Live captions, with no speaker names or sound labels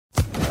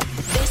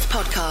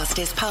podcast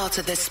is part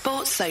of the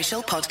Sports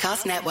Social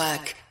Podcast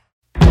Network.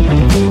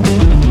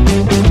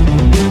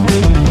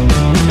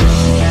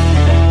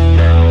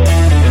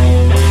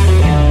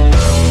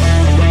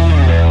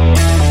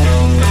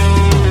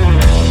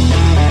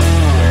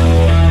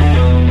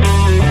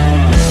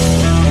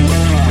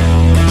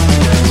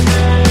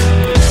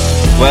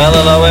 Well,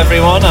 hello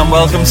everyone, and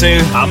welcome to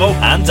Amo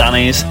and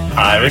Danny's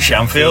Irish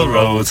Anfield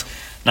Road.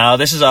 Now,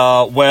 this is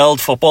our World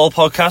Football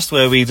podcast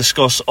where we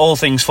discuss all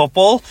things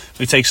football.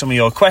 We take some of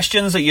your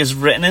questions that you've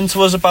written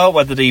into us about,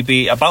 whether they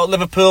be about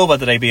Liverpool,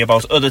 whether they be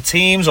about other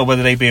teams, or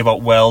whether they be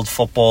about world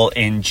football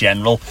in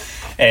general.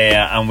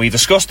 And we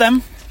discuss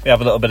them. We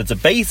have a little bit of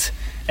debate.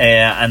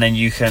 And then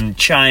you can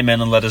chime in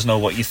and let us know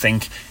what you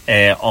think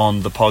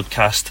on the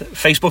podcast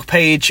Facebook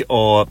page,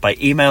 or by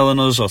emailing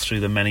us, or through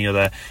the many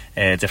other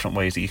different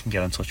ways that you can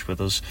get in touch with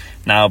us.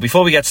 Now,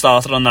 before we get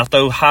started on that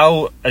though,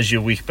 how has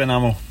your week been,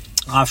 Amo?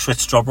 I've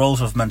switched job roles,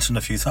 I've mentioned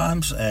a few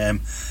times. I'm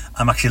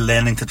actually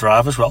learning to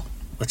drive as well,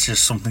 which is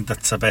something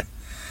that's a bit...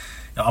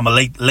 I'm a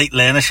late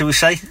learner, shall we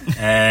say.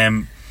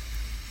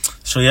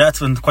 So yeah, it's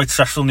been quite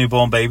stressful,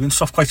 newborn baby and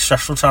stuff, quite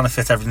stressful trying to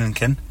fit everything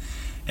in.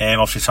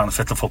 Obviously trying to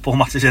fit the football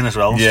matches in as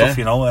well and stuff,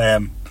 you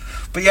know.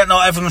 But yeah,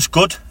 no, everyone's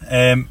good.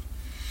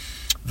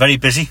 Very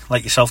busy,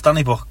 like yourself,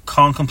 Danny, but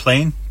can't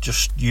complain.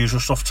 Just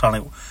usual stuff,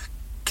 trying to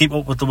keep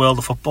up with the world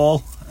of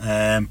football.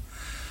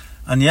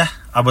 And yeah,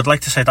 I would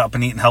like to say that I've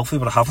been eating healthy,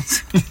 but I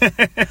haven't.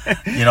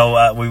 You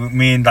know,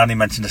 me and Danny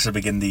mentioned this at the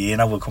beginning of the year.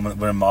 Now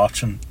we're in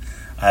March, and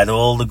I had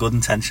all the good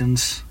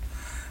intentions.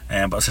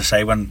 But as I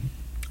say, when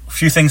a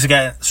few things are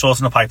getting sorted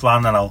in the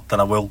pipeline, then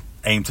I will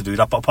aim to do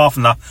that. But apart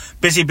from that,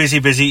 busy,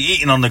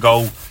 eating on the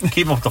go,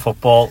 keeping up the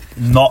football,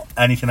 not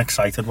anything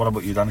excited. What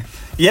about you, Danny?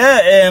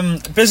 Yeah,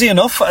 busy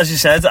enough, as you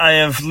said. I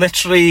have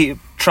literally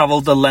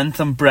travelled the length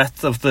and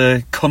breadth of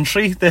the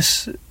country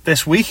this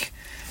week.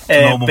 It's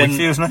a normal week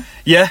for you, isn't it?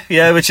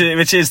 Yeah,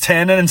 which is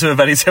turning into a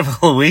very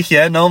typical week.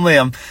 Yeah, normally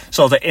I'm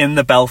sort of in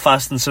the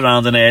Belfast and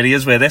surrounding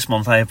areas, where this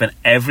month I have been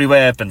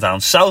everywhere. I've been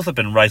down south, I've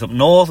been right up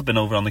north, I've been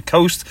over on the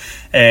coast.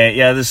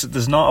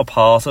 There's not a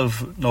part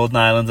of Northern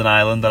Ireland and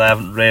Ireland that I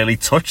haven't really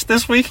touched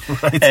this week,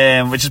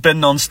 right. Which has been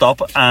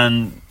non-stop.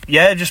 And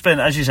yeah, just been,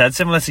 as you said,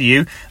 similar to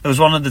you. There was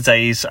one of the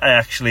days I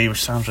actually,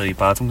 which sounds really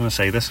bad, I'm going to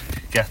say this,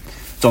 get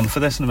done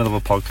for this in the middle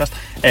of a podcast.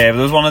 There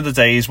was one of the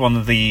days one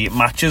of the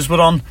matches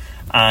were on,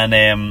 and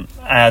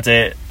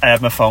I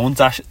had my phone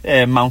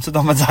mounted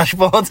on my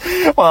dashboard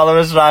while I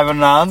was driving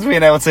around,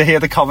 being able to hear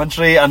the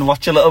commentary and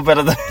watch a little bit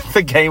of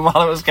the game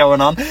while it was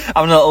going on,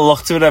 having a little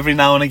look to it every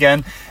now and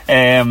again.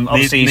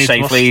 Obviously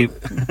safely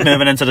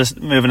moving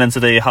into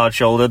the hard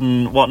shouldered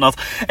and whatnot,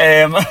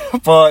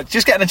 but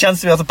just getting a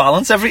chance to be able to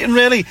balance everything,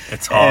 really.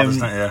 It's hard,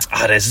 isn't it?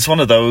 Yeah, it is. It's one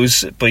of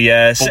those. But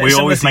yeah, but we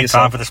always make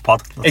time for this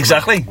pod.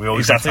 Exactly.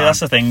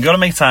 That's the thing. You've got to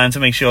make time to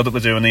make sure that we're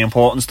doing the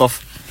important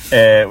stuff,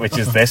 which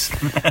is this.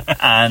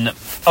 And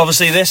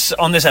obviously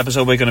on this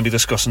episode we're going to be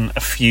discussing a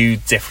few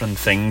different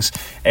things.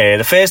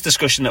 The first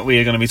discussion that we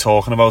are going to be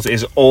talking about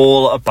is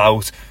all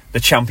about the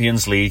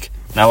Champions League.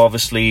 Now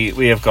obviously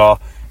we have got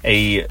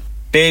a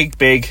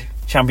big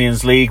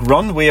Champions League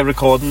run. We are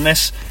recording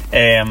this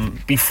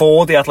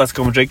before the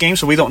Atletico Madrid game,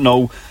 so we don't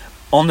know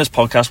on this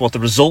podcast what the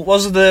result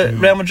was of the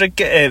Real Madrid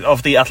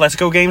of the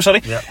Atletico game,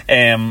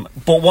 Yeah.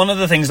 But one of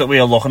the things that we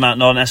are looking at,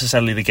 not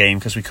necessarily the game,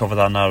 because we covered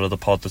that in our other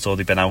pod that's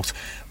already been out,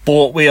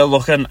 but we are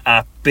looking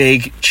at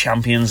big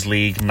Champions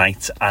League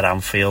night at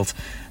Anfield.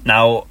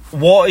 Now,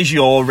 what is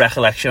your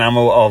recollection,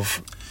 Amo,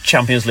 of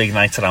Champions League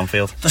night at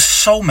Anfield? There's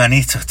so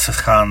many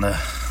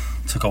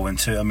to go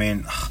into. I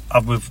mean,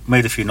 we've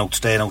made a few notes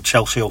there. You know,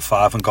 Chelsea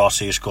 05 and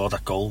Garcia scored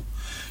that goal.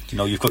 You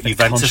know, you've got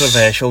Juventus.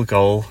 Controversial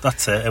goal.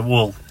 That's it.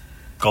 Well,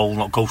 goal,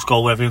 not ghost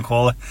goal, whatever you can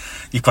call it.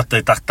 You've got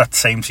that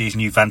same season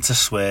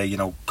Juventus where, you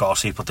know,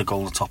 Garcia put the goal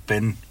in the top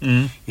bin.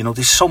 You know,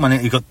 there's so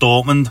many. You've got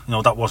Dortmund. You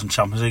know, that wasn't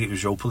Champions League, it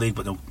was Europa League,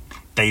 but you know,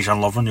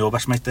 Dejan Lovren, your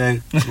best mate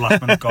there,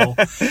 last minute goal.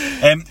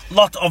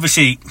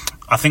 Obviously,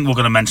 I think we're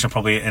going to mention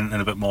probably in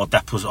a bit more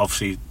depth was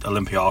obviously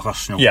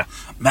Olympiacos. You know, yeah.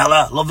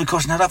 Mella, lovely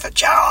cushion head off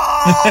it.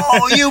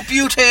 Oh, you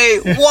beauty!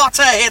 What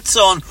a hit,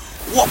 son!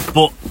 What?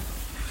 But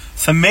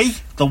for me,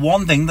 the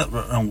one thing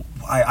that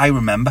I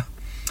remember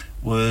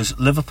was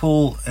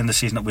Liverpool in the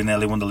season that we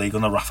nearly won the league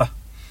under Rafa.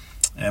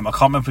 I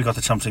can't remember if we got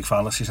the Champions League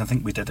final this season. I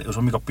think we did. It was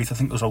when we got beat. I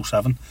think it was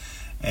 07.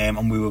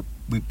 And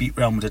we beat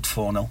Real Madrid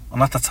 4-0.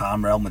 And at the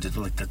time, Real Madrid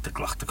were like the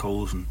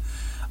Galacticos. And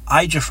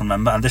I just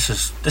remember, and this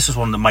is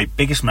one of my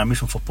biggest memories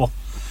from football.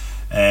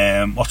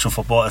 Watching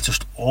football, I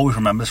just always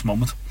remember this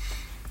moment.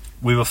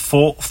 We were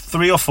 3 or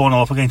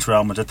 4-0 up against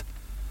Real Madrid,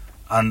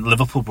 and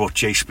Liverpool brought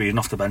Jay Spearing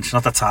off the bench. And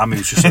at the time, he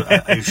was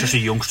just a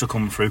youngster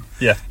coming through.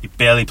 Yeah, he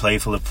barely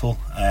played for Liverpool.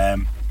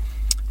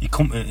 He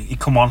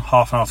come on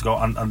half an hour to go,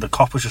 and the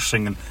cop was just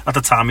singing. At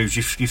the time, he was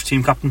youth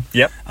team captain.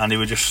 Yep. And he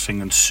was just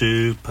singing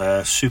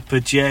Super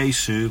Jay,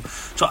 Super.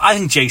 So I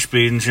think Jay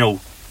Spearing's, you know,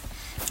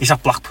 he's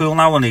at Blackpool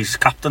now and he's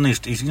captain.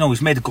 He's you know,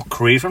 he's made a good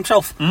career for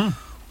himself.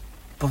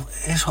 But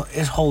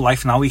his whole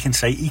life now, he can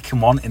say he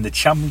came on in the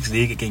Champions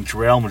League against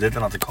Real Madrid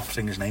and had the cop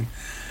sing his name.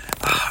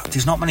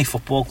 There's not many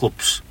football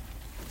clubs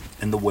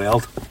in the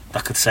world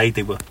that could say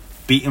they were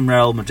beating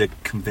Real Madrid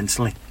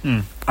convincingly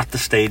at the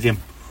stadium,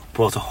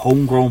 brought a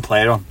homegrown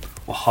player on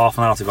with half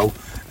an hour to go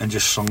and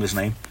just sung his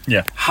name.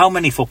 Yeah. How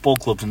many football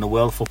clubs in the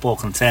world of football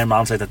can turn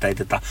around and say that they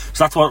did that?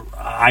 So that's what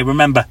I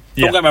remember.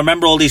 Yeah. Don't get me, I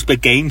remember all these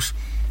big games.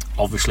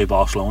 Obviously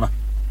Barcelona,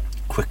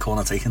 quick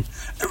corner taken.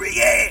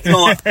 You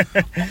know what?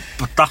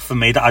 But that for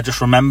me, that I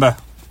just remember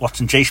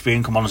watching Jay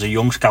Spearing come on as a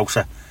young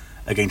scouser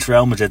against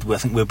Real Madrid. I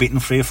think we were beating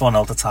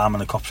 3-4-0 at the time,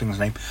 and the cop singing his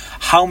name.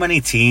 How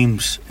many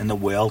teams in the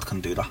world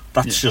can do that?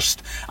 That's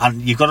just,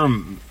 and you've got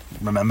to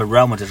remember,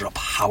 Real Madrid are a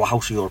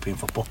powerhouse of European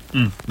football.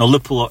 Now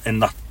Liverpool are in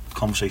that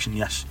conversation,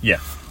 yes. Yeah.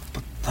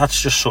 But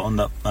that's just something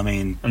that, I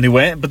mean... And they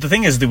weren't, but the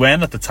thing is, they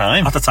weren't at the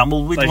time. At the time,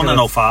 well, we'd Like, won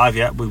in 05,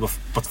 yeah. We were,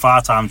 but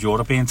 5 times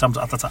European teams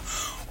at the time.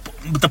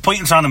 But the point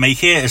I'm trying to make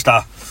here is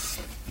that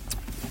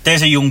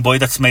there's a young boy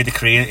that's made a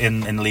career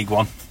in League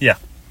One. Yeah.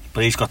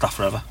 But he's got that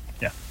forever.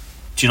 Yeah.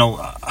 Do you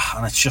know,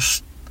 and it's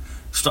just...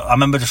 I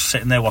remember just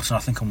sitting there watching, I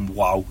thinking,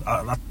 wow,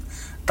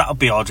 that would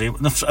be our dream.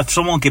 If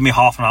someone gave me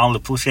half an hour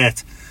Liverpool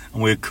shirt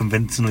and we were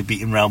convincingly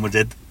beating Real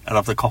Madrid, I'd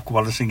have the cop come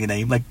on and sing your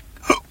name, like,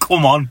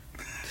 come on.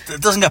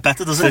 It doesn't get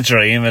better, does it? It's a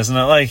dream, isn't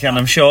it? Like, and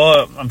I'm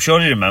sure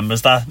he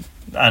remembers that,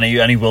 and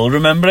he will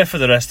remember it for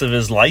the rest of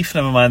his life,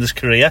 never mind his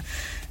career.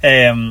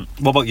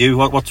 What about you?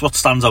 What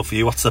stands out for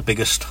you? What's the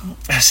biggest?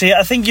 See,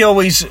 I think you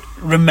always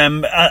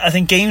remember. I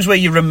think games where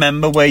you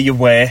remember where you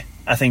were,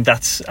 I think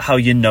that's how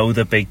you know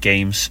the big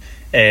games.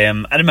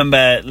 I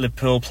remember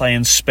Liverpool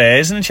playing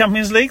Spurs in the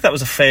Champions League. That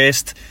was the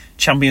first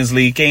Champions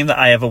League game that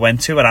I ever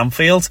went to at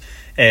Anfield.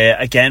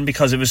 Again,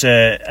 because it was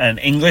an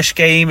English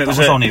game. It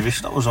wasn't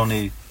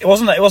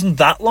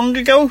that long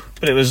ago,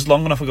 but it was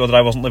long enough ago that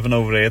I wasn't living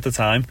over here at the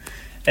time.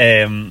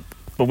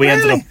 But we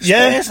ended up,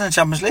 Spurs in the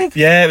Champions League.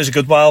 Yeah, it was a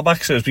good while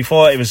back. So it was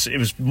before. It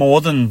was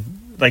more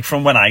than, like,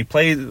 from when I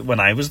played, when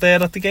I was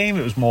there at the game.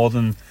 It was more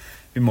than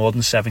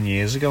 7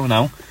 years ago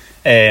now.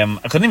 I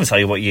couldn't even tell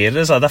you what year it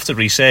is. I'd have to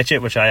research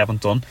it, which I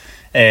haven't done.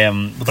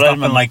 But I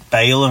remember, like,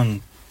 Bale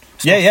and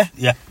stuff.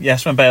 Yeah.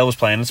 Yes, when Bale was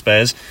playing at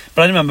Spurs.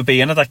 But I remember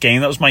being at that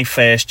game. That was my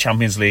first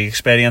Champions League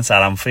experience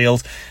at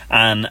Anfield.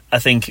 And I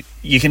think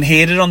you can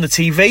hear it on the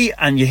TV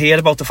and you hear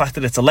about the fact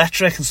that it's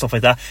electric and stuff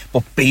like that.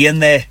 But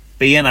being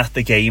at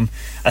the game,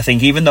 I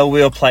think even though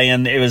we were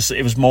playing, it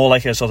was more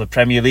like a sort of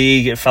Premier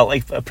League. It felt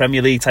like a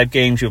Premier League type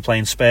game. You were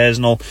playing Spurs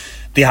and all.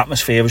 The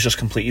atmosphere was just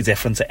completely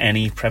different to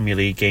any Premier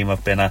League game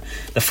I've been at.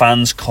 The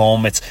fans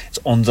come, it's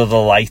under the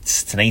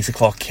lights, it's an 8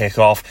 o'clock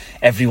kick-off,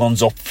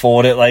 everyone's up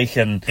for it, like,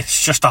 and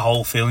it's just a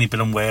whole feeling. You've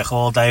been in work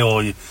all day,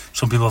 or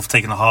some people have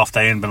taken a half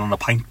day and been on a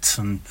pint,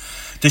 and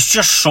there's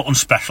just something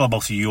special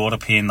about a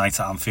European night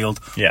at Anfield.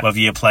 Yeah. Whether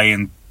you're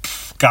playing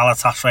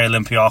Galatasaray,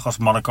 Olympiacos,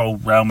 Monaco,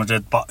 Real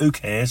Madrid, but who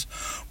cares?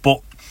 But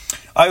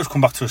I always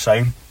come back to a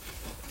saying.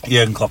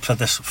 Jurgen Klopp said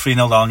this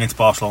 3-0 down against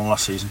Barcelona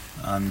last season,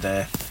 and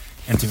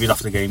interviewed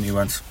after the game, he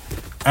went,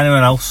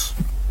 anyone else,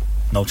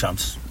 no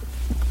chance.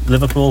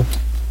 Liverpool,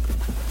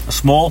 a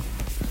small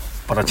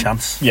but a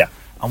chance. yeah,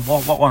 And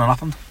what wouldn't have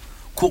happened?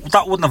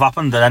 That wouldn't have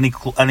happened at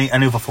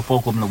any other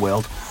football club in the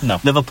world. No.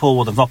 Liverpool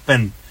would have not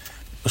been,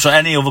 so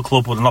any other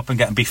club would have not been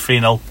getting beat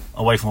 3-0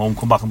 away from home,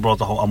 come back and brought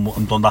the home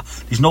and done that.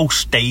 There's no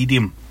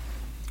stadium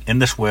in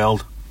this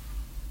world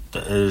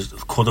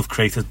that could have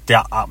created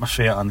that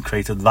atmosphere and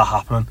created that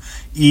happening.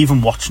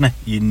 Even watching it,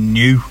 you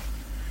knew.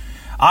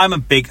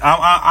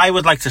 I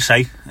would like to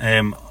say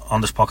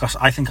on this podcast,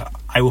 I think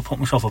I will put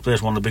myself up there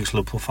as one of the biggest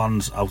Liverpool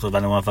fans out of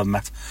anyone I've ever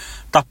met.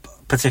 That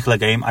particular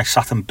game, I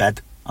sat in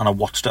bed and I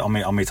watched it on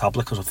my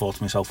tablet because I thought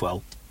to myself,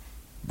 well,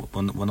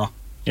 we're not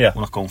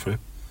going through.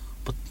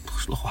 But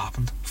look what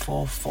happened.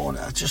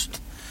 4-4.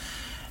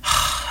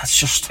 It's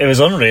just, it was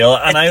unreal,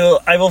 and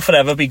I will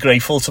forever be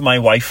grateful to my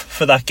wife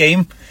for that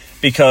game,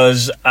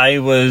 because I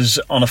was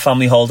on a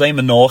family holiday in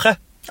Menorca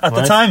at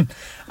the time,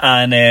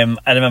 and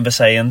I remember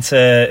saying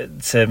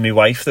to my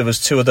wife, there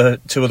was two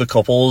other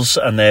couples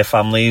and their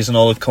families and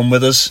all had come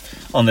with us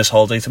on this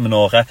holiday to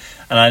Menorca,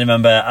 and I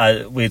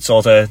remember we'd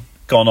sort of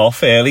gone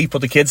off early, put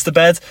the kids to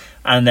bed,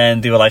 and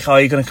then they were like, oh,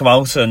 are you going to come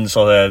out and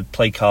sort of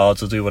play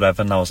cards or do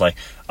whatever? And I was like,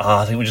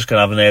 I think we're just going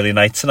to have an early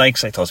night tonight,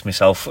 because I thought to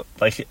myself,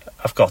 like,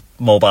 I've got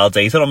mobile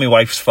data on my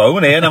wife's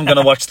phone here and I'm going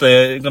to watch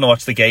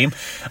the game.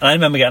 And I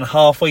remember getting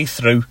halfway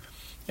through,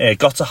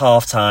 got to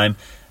half time,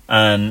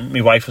 and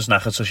my wife was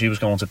knackered, so she was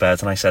going to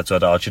bed, and I said to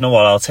her, do you know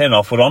what, I'll turn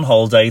off, we're on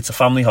holiday, it's a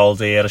family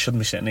holiday here, I shouldn't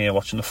be sitting here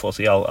watching the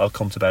footy, I'll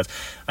come to bed.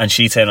 And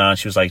she turned around and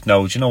she was like,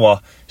 no, do you know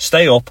what,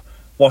 stay up,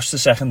 watch the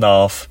second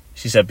half,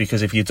 she said,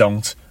 because if you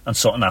don't and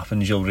something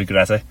happens, you'll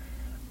regret it.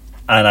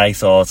 And I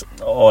thought,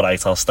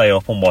 alright, I'll stay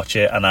up and watch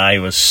it, and I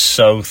was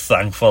so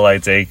thankful I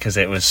did, because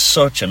it was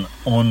such an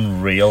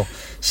unreal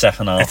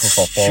second half of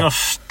football.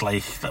 It's just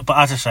like, but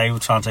as I say, we're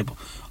trying to say,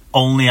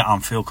 only at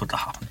Anfield could that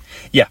happen.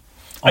 Yeah.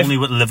 Only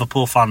with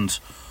Liverpool fans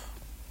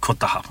could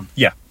that happen.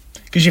 Yeah,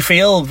 because you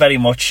feel very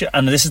much,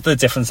 and this is the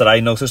difference that I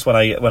noticed when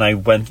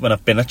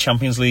I've been at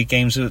Champions League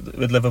games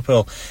with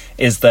Liverpool,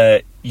 is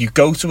that you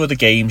go to other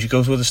games, you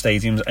go to other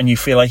stadiums, and you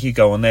feel like you're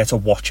going there to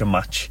watch a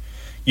match.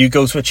 You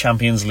go to a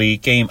Champions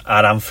League game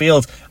at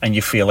Anfield, and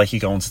you feel like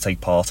you're going to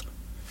take part.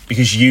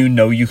 because you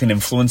know you can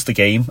influence the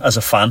game as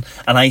a fan,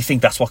 and I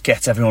think that's what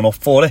gets everyone up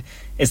for it,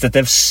 is that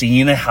they've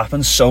seen it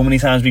happen so many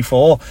times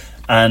before,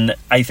 and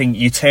I think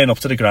you turn up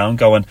to the ground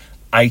going,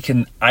 I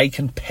can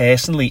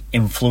personally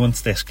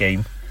influence this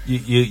game.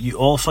 You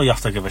also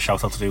have to give a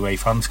shout out to the away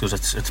fans, because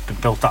it's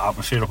built that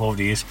atmosphere up over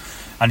the years,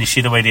 and you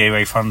see the way the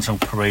away fans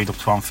parade up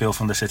to Anfield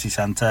from the city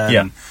centre.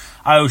 Yeah. And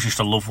I always used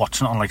to love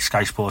watching it on like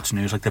Sky Sports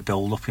News, like the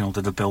build up.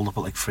 Did the build up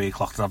at like 3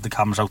 o'clock? They'd have the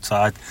cameras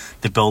outside.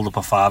 The build up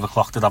at 5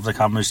 o'clock. They'd have the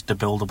cameras. The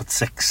build up at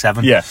 6,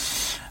 7. Yeah.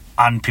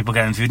 And people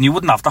getting interviewed, and you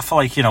wouldn't have that for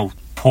like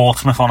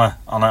Portsmouth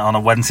on a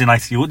Wednesday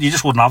night. You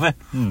just wouldn't have it.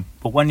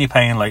 But when you're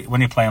playing like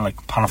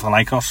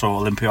Panathinaikos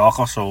or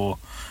Olympiacos or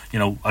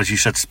as you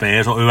said,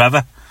 Spurs or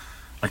whoever.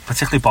 Like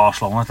particularly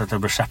Barcelona, the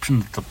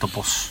reception, the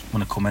bus when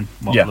they come in,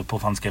 what Liverpool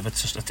fans give,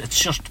 it's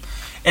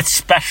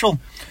special,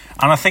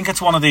 and I think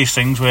it's one of these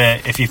things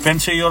where if you've been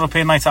to a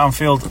European night at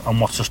Anfield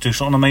and watched us do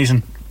something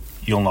amazing,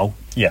 you'll know.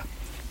 Yeah.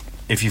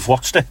 If you've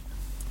watched it,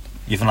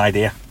 you've an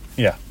idea.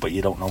 Yeah. But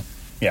you don't know.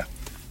 Yeah.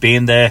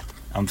 Being there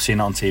and seeing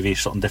it on TV is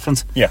something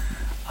different. Yeah.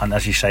 And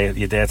as you say,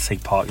 you're there to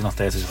take part. You're not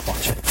there to just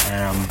watch it.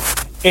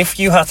 If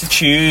you had to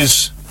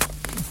choose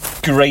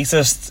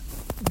greatest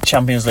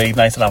Champions League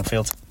night at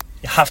Anfield,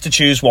 you have to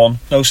choose one.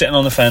 No sitting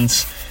on the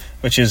fence,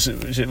 which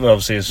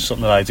obviously is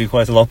something that I do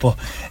quite a lot. But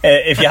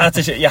if you had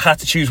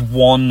to choose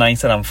one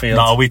night at Anfield.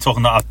 No, are we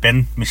talking that I've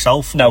been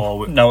myself?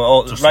 No,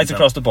 right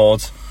across the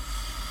board.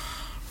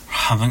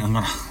 I think I'm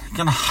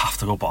gonna have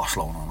to go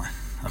Barcelona.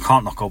 I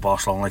can't not go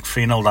Barcelona. Like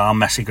 3-0 down,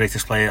 Messi,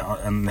 greatest player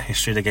in the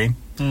history of the game.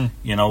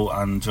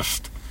 And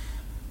just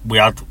we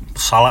had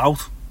Salah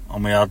out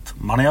and we had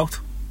Mane out.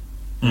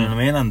 You know what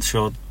I mean? And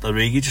so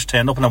Origi just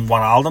turned up, and then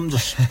Wijnaldum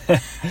just.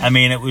 I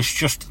mean, it was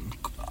just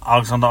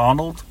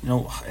Alexander-Arnold.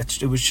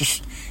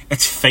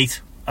 It's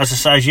fate.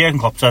 As Jurgen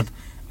Klopp said,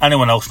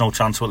 anyone else no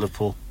chance with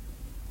Liverpool,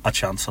 a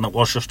chance, and it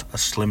was just a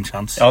slim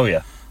chance. Oh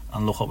yeah.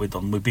 And look what we've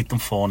done. We beat them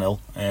 4-0.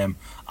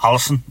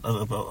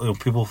 Alisson,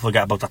 people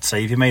forget about that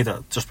save he made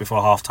just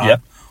before half time. Yeah.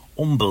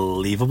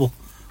 Unbelievable.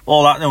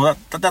 All that,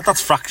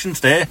 that's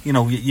fractions there.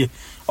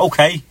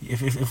 Okay,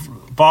 if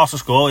Barca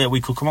score,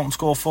 we could come out and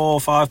score 4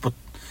 or 5, but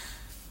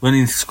we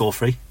need to score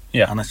 3.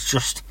 Yeah. And it's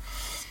just,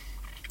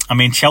 I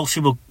mean,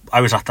 Chelsea I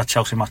was at that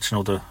Chelsea match,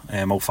 the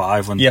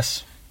 05, when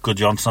Good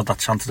Johnson had that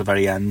chance at the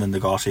very end and the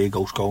Garcia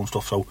ghost goal and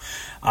stuff. So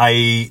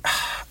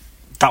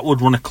that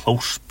would run it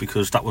close,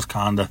 because that was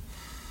kind of,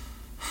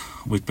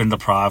 we've been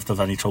deprived of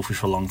any trophies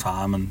for a long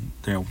time, and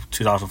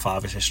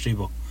 2005 is history.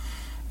 But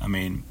I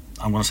mean,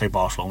 I'm going to say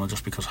Barcelona,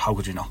 just because how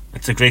could you not?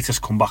 It's the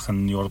greatest comeback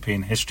in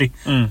European history,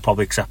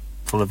 probably except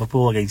for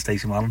Liverpool against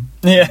AC Milan.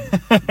 Yeah.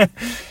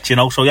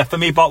 So yeah, for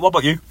me, what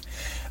about you?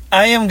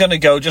 I am going to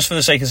go, just for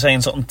the sake of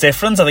saying something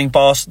different. I think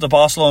the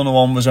Barcelona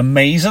one was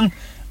amazing,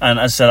 and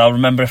as I said, I'll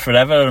remember it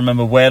forever. I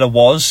remember where it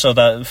was, so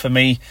that for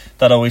me,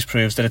 that always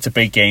proves that it's a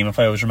big game if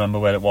I always remember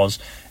where it was.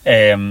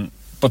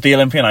 But the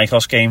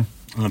Olympiacos game,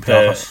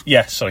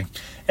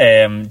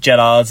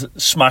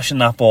 Gerrard smashing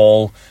that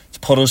ball to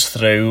put us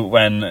through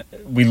when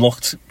we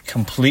looked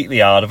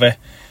completely out of it.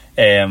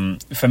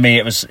 For me,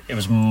 it was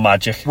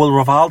magic. Well,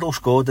 Rivaldo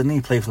scored, didn't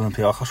he? Play for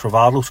Olympiacos.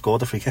 Rivaldo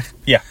scored a free kick.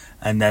 Yeah.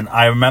 And then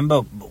I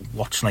remember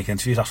watching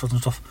interviews afterwards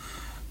and stuff.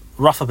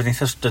 Rafa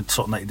Benitez did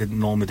something that he didn't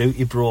normally do.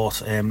 He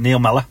brought Neil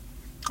Mellor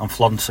and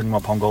Florence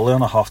Sinma-Pongolle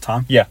on at half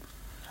time. Yeah.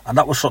 And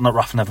that was something that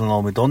Rafa never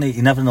normally done.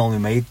 He never normally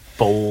made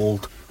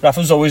bold.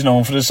 Rafa's always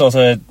known for his sort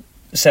of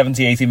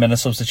 70-80 minute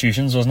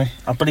substitutions, wasn't he?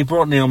 But he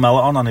brought Neil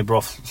Mellor on, and he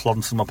brought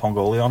Florence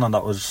Sinma-Pongolle on, and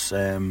that was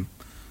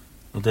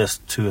there's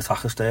 2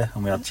 attackers there,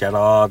 and we had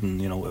Gerrard,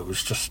 and it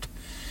was just,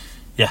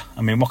 yeah.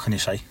 I mean, what can you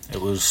say? It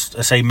was,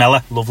 I say,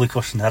 Mellor, lovely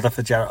cushioned header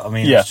for Gerrard. I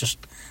mean, it's just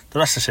the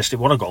rest is history.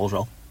 What a goal as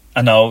well.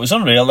 I know, it was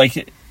unreal. Like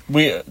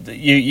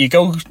you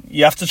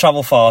have to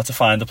travel far to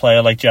find a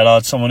player like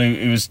Gerrard, someone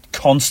who was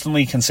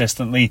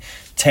consistently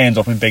turned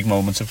up in big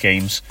moments of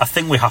games. I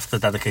think we have to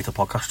dedicate a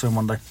podcast to him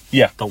one day.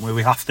 Yeah, don't we?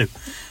 We have to.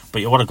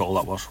 But what a goal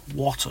that was!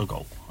 What a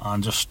goal!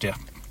 And just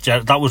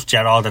that was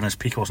Gerrard in his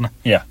peak, wasn't it?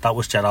 Yeah, that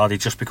was Gerrard.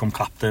 He'd just become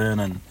captain,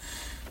 and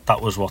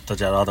that was what the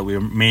Gerrard that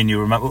me and you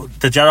remember.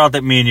 The Gerrard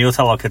that me and you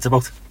tell our kids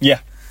about. Yeah.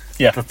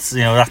 That's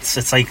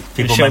it's like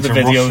people show the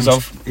videos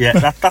of. Yeah,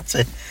 that's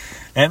it.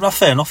 Not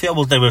fair enough. Yeah,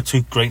 well, they were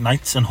 2 great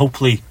nights, and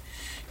hopefully,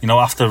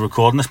 after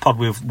recording this pod,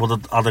 we would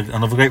have had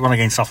another great one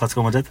against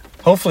Atletico Madrid.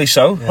 Hopefully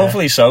so. Yeah.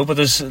 Hopefully so. But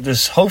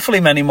there's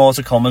hopefully many more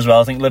to come as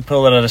well. I think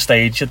Liverpool are at a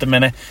stage at the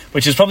minute,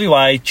 which is probably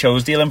why I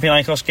chose the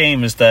Olympiacos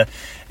game, is the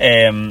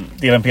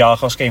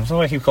Olympiacos game. I don't know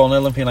why I keep calling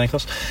it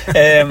Olympiacos.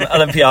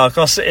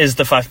 Olympiacos is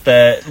the fact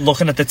that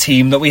looking at the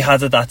team that we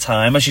had at that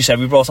time, as you said,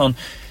 we brought on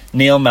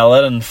Neil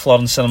Mellor and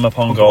Florence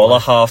Sinma-Pongolle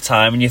at half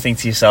time, and you think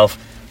to yourself,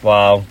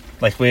 wow,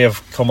 like we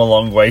have come a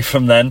long way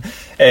from then.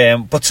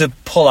 But to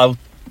pull out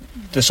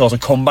the sort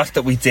of comeback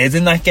that we did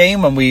in that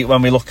game when we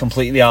looked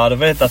completely out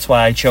of it, that's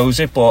why I chose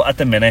it. But at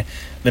the minute,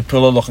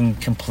 Liverpool are looking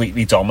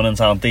completely dominant,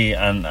 aren't they?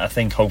 And I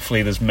think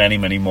hopefully there's many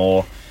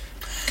more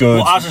good.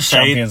 Well, as I say,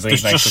 Champions League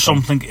there's just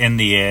something in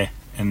the air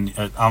in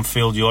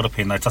Anfield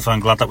European nights. That's why I'm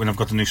glad that we never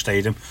got a new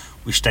stadium.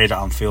 We stayed at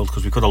Anfield,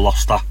 because we could have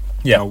lost that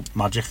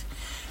magic.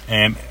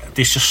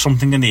 There's just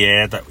something in the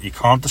air that you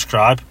can't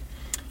describe.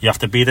 You have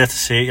to be there to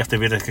see it. You have to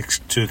be there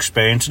to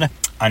experience it.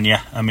 And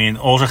yeah, I mean,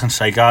 all I can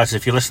say, guys,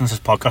 if you listen to this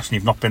podcast and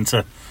you've not been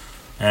to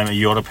a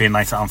European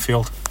night at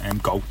Anfield,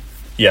 go.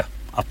 Yeah.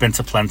 I've been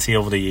to plenty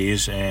over the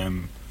years.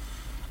 And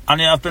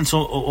yeah, I've been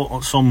to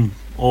some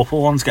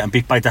awful ones, getting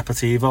beat by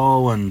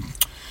Deportivo. And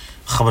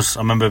I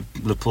remember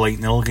Liverpool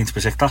 8-0 against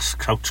Besiktas.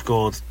 Crouch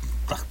scored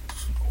that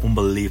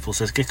unbelievable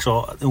assist kick.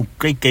 So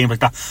great games like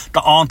that.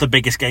 That aren't the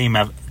biggest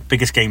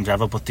games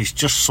ever, but there's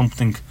just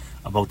something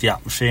about the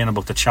atmosphere and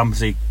about the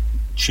Champions League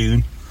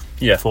tune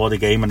before the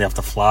game, and they have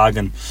the flag,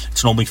 and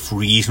it's normally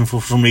freezing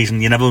for some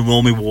reason. You never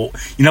warm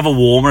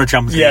at a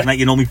Champions League night.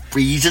 You're normally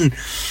freezing,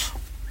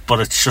 but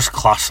it's just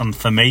class. And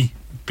for me,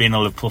 being a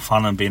Liverpool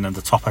fan and being in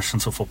the top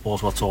essence of football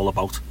is what it's all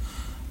about.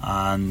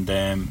 And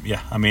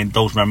I mean,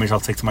 those memories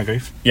I'll take to my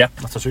grave. Yeah,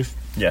 that's the truth.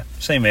 Yeah,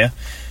 same here.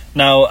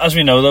 Now, as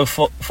we know though,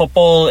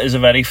 football is a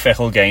very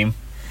fickle game.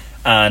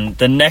 And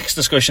the next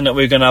discussion that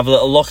we're going to have a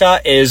little look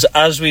at is,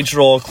 as we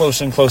draw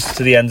closer and closer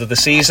to the end of the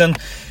season,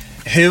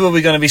 who are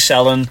we going to be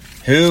selling,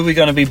 who are we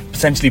going to be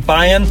potentially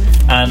buying,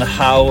 and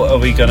how are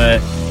we going to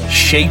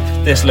shape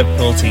this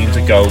Liverpool team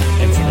to go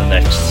into the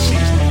next season.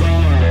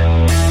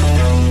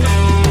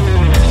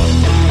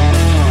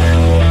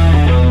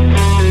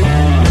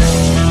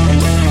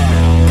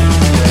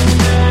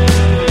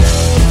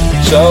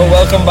 So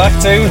welcome back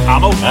to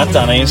Ammo and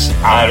Danny's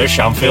Irish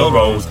Anfield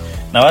Road.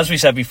 Now, as we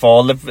said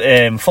before,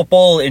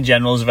 football in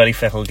general is a very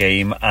fickle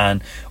game,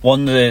 and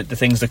one of the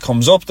things that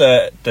comes up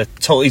that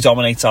totally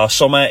dominates our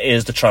summer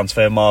is the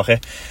transfer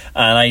market.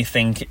 And I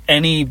think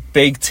any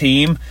big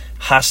team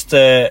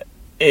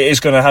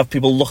is going to have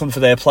people looking for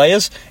their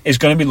players, is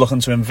going to be looking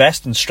to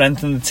invest and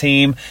strengthen the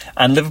team,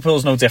 and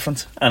Liverpool's no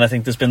different. And I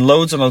think there's been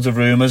loads and loads of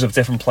rumours of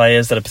different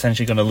players that are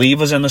potentially going to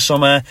leave us in the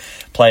summer,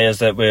 players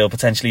that we'll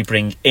potentially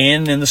bring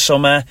in the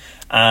summer,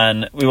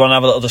 and we want to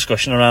have a little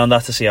discussion around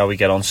that to see how we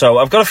get on. So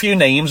I've got a few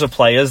names of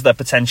players that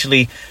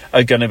potentially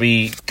are going to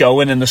be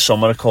going in the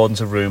summer according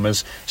to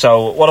rumours.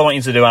 So what I want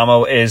you to do,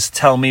 Ammo, is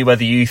tell me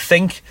whether you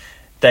think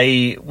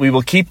we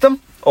will keep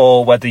them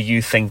or whether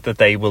you think that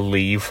they will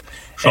leave.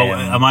 So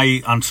am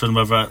I answering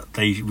whether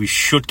we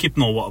should keep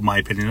them, or what my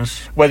opinion is?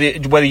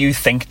 Whether you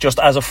think, just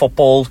as a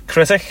football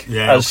critic,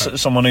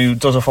 someone who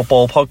does a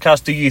football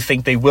podcast, do you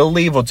think they will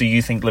leave, or do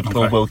you think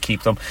Liverpool will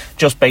keep them,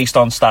 just based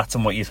on stats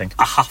and what you think?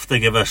 I have to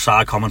give a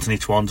side comment on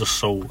each one, just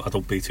so I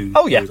don't be too...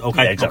 Oh yeah,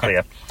 okay, yeah, exactly.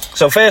 Okay. Yeah.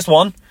 So first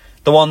one,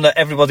 the one that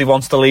everybody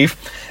wants to leave,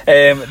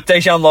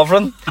 Dejan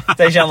Lovren.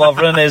 Dejan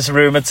Lovren is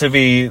rumoured to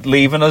be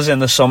leaving us in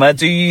the summer.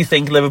 Do you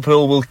think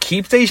Liverpool will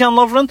keep Dejan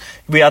Lovren?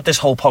 We had this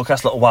whole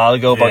podcast a little while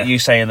ago about you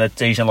saying that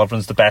Dejan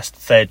Lovren's the best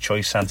third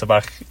choice centre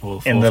back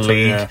in the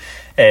league.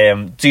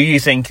 Yeah. Do you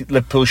think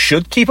Liverpool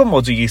should keep him,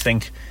 or do you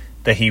think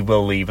that he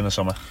will leave in the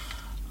summer?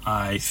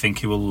 I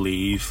think he will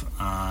leave,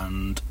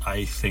 and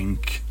I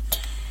think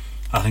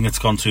it's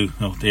gone to.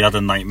 They had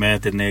a nightmare,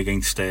 didn't they,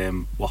 against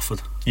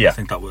Watford? Yeah,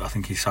 I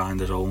think he signed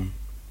his own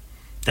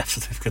death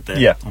certificate there.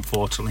 Yeah,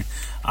 unfortunately,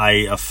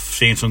 I have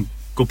seen some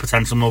good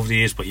potential over the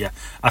years, but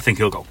I think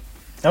he'll go.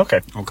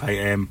 Okay.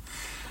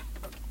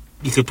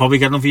 You could probably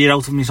get another year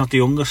out of him. He's not the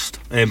youngest,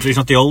 so he's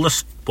not the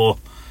oldest. But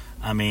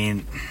I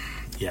mean,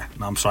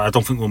 I'm sorry, I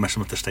don't think we'll miss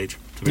him at this stage.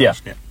 To be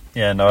honest,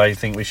 yeah. No, I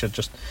think we should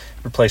just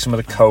replace him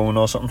with a cone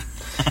or something.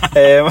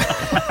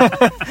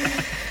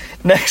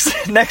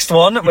 Next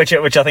one, which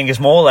I think is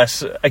more or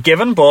less a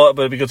given, but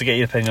it'd be good to get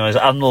your opinion on, is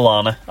Adam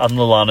Lallana. Adam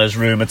Lallana is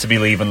rumoured to be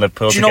leaving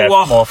Liverpool to get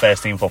more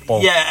first team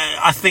football. Yeah,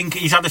 I think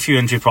he's had a few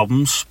injury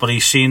problems, but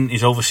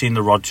he's overseen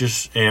the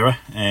Rodgers era.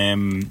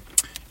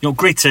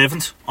 Great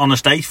servant on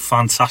his day,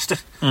 fantastic.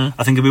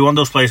 I think he'll be one of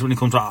those players when he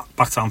comes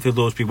back to Anfield,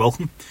 always be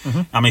welcome.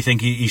 And I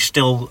think he's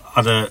still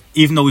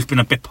even though he's been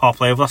a big part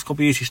player over the last couple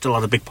of years, he still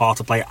had a big part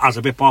to play as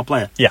a big part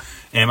player. Yeah.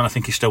 And I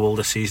think he still will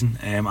this season.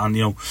 And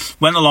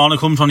when Lallana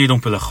comes on, you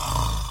don't be like,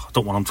 I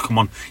don't want him to come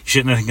on. You're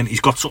sitting there thinking he's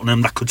got something in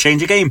him that could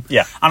change a game.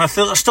 Yeah. And I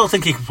still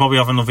think he could probably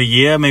have another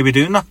year maybe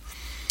doing that.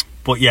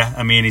 But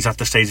I mean, he's at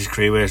the stage of his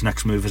career where his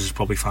next move is his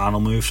probably final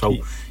move. So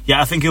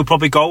I think he'll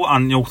probably go.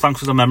 And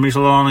thanks for the memories,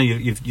 Lallana.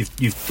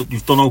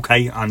 You've done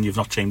okay, and you've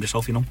not changed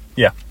yourself.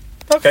 Yeah.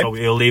 Okay. So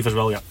he'll leave as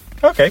well. Yeah.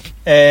 Okay.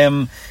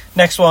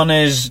 Next one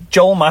is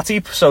Joel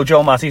Matip. So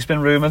Joel Matip's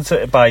been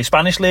rumoured by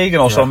Spanish League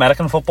and also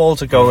American football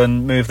to go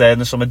and move there in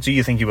the summer. Do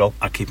you think he will?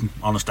 I'd keep him.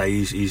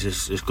 Honestly, he's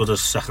as good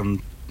as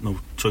second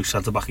choice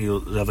centre back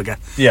you'll ever get.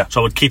 Yeah.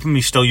 So I'd keep him.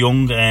 He's still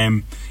young.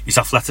 He's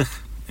athletic.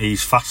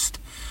 He's fast.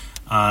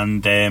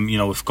 And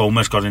if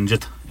Gomez got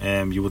injured,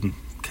 you wouldn't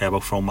care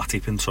about throwing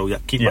Matip in. So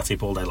keep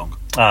Matip all day long.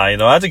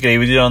 I'd agree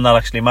with you on that.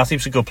 Actually,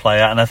 Matip's a good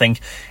player, and I think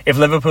if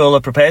Liverpool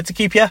are prepared to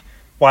keep you,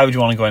 why would you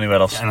want to go anywhere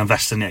else? And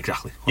invest in it,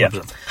 exactly. 100%.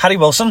 Yeah. Harry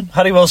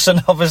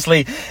Wilson,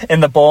 obviously in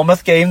the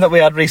Bournemouth game that we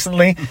had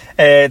recently,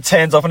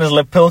 turns up in his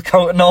Liverpool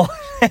coat and all.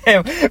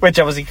 which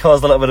obviously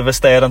caused a little bit of a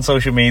stir on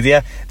social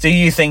media. Do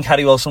you think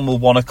Harry Wilson will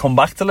want to come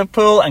back to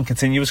Liverpool and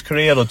continue his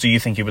career, or do you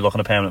think he'll be looking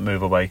at a permanent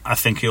move away? I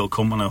think he'll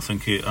come, and I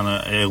think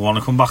he'll want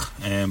to come back.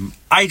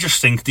 I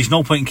just think there's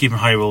no point in keeping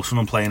Harry Wilson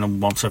and playing him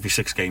once every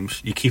 6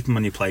 games. You keep him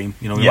when you play him.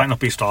 You know, he might not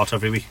be a starter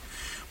every week,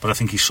 but I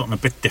think he's something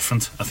a bit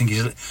different. I think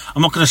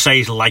I'm not going to say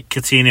he's like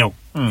Coutinho.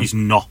 He's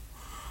not.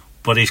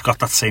 But he's got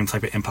that same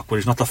type of impact where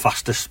he's not the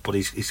fastest, but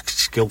he's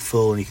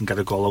skillful and he can get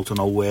a goal out of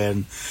nowhere.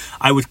 And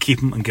I would keep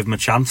him and give him a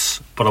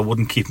chance, but I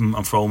wouldn't keep him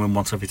and throw him in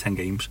once every 10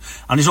 games.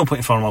 And there's no point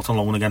in throwing him out on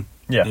loan again.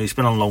 Yeah. He's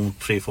been on loan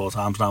 3 or 4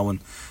 times now, and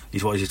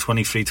he's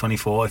 23,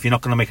 24. If you're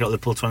not going to make it at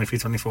Liverpool 23,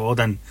 24,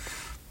 then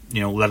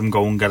let him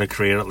go and get a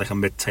career at like a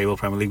mid-table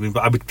Premier League.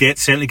 But I would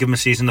certainly give him a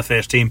season in the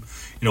first team,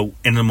 in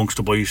and amongst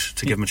the boys,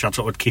 to give him a chance.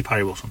 I would keep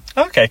Harry Wilson.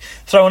 Okay,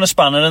 throwing a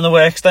spanner in the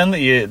works then that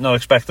you're not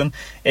expecting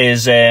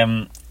is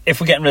if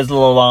we're getting rid of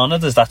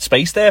Lallana, there's that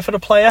space there for the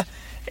player.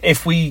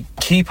 If we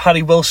keep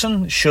Harry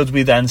Wilson, should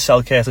we then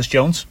sell Curtis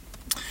Jones?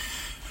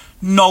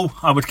 No,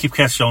 I would keep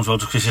Curtis Jones just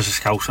because he's a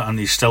scout and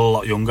he's still a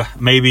lot younger.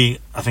 Maybe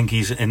I think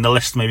he's in the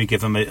list. Maybe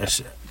give him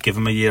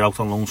a year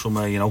out on loan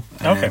somewhere.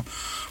 Okay.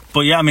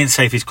 But yeah, I mean,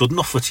 say if he's good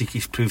enough, which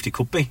he's proved he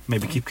could be,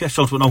 maybe keep Curtis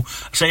Jones. But no,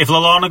 say if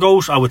Lallana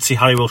goes, I would see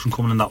Harry Wilson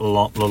coming in that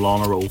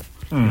Lallana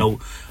role.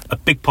 A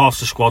big part of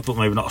the squad, but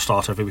maybe not a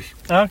starter every week.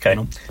 Okay.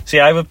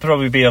 See, I would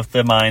probably be of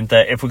the mind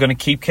that if we're going to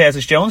keep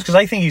Curtis Jones, because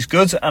I think he's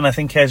good, and I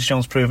think Curtis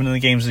Jones proven in the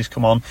games he's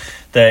come on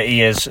that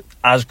he is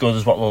as good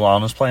as what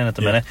Lallana's playing at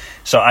the minute.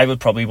 So I would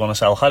probably want to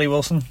sell Harry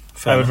Wilson.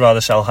 I would rather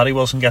sell Harry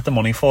Wilson, get the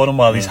money for him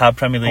while he's had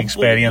Premier League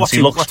experience.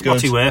 He looks good.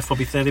 What's he worth?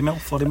 Probably 30 mil,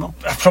 40 mil?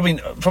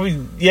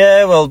 Probably,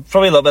 yeah, well,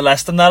 probably a little bit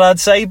less than that, I'd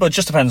say, but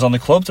just depends on the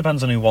club,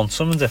 depends on who wants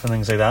him and different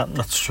things like that.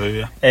 That's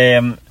true,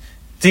 yeah.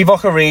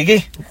 Divock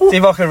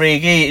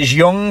Origi is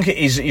young.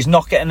 He's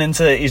not getting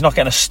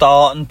a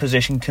starting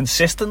position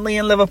consistently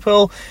in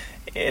Liverpool.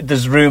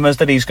 There's rumours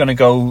that he's going to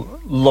go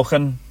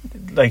looking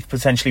like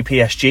potentially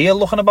PSG are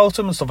looking about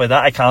him and stuff like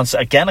that. I can't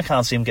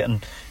see him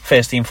getting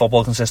first team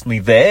football consistently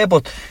there.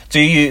 But do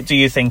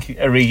you think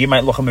Origi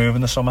might look a move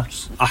in the summer?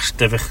 Ask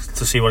Divock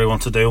to see what he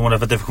wants to do, and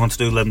whatever Divock wants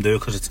to do, let him do,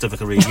 because it's Divock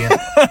Origi.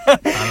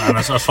 and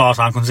as far as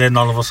I'm concerned,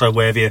 none of us are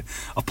worthy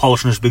of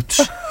polishing his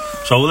boots.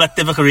 So let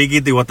Divock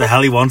Origi do what the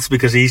hell he wants,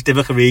 because he's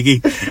Divock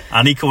Origi,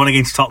 and he come on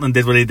against Tottenham,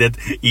 did what he did.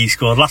 He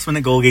scored last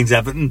minute goal against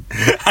Everton,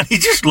 and he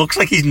just looks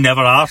like he's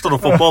never asked on a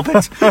football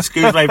pitch.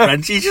 Excuse my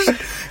French. He just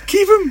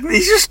keep him.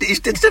 It's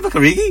Divock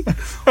Origi.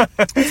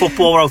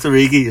 Football without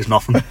Origi is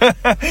nothing.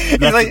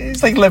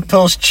 He's like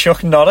Liverpool's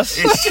Chuck Norris.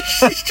 It's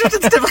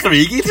Divock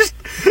Origi.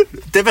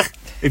 Divock,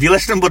 if you're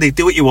listening, buddy,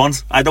 do what you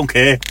want. I don't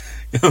care.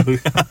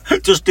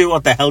 Just do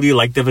what the hell you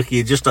like,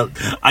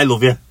 Divock. I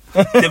love you.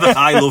 Divock,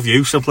 I love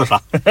you. Simple as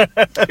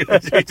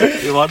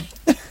that. You want?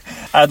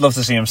 I'd love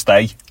to see him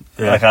stay.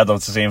 Yeah. I'd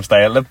love to see him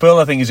stay at Liverpool.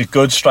 I think he's a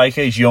good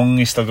striker. He's young.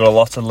 He's still got a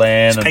lot to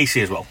learn. He's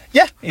pacey as well.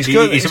 Yeah, he's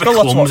good. He's a bit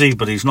clumsy,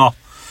 but he's not.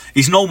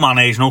 He's no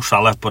Mane, he's no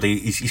Salah, but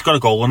he's got a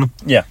goal in him.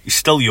 Yeah. He's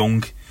still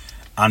young,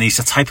 and he's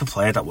the type of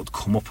player that would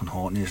come up and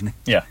haunt you, isn't he?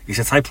 Yeah. He's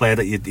the type of player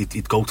that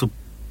you'd go to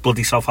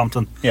bloody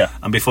Southampton. Yeah.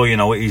 And before you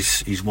know it,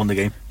 he's won the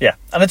game. Yeah.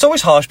 And it's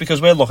always harsh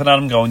because we're looking at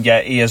him going, yeah,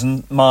 he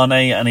isn't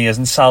Mane and he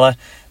isn't Salah.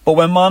 But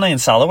when Mane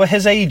and Salah were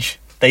his age,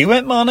 they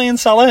weren't Mane and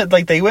Salah.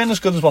 Like, they weren't as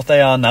good as what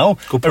they are now.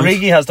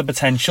 Origi has the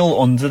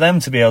potential under them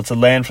to be able to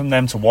learn from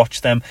them, to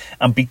watch them,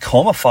 and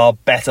become a far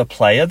better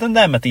player than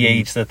them at the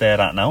age that they're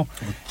at now.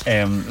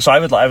 So I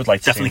would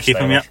like to definitely keep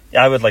him. Yeah,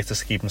 I would like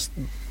to keep him.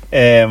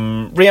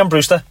 Ryan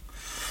Brewster.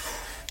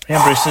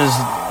 Ryan Brewster's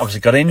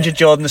obviously got injured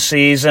during the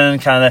season.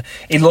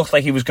 He looked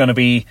like he was going to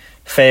be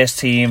first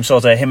team.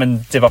 Sort of him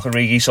and Divock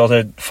Origi sort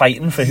of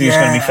fighting for who's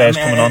going to be first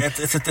coming on.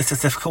 It's a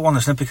difficult one,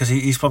 isn't it? Because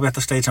he's probably at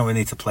the stage now we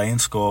need to play and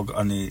score.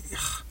 And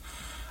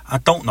I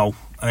don't know.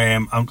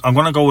 I'm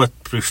going to go with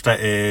Brewster.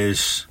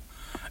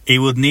 He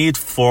would need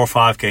 4 or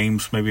 5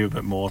 games, maybe a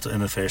bit more,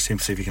 in the first team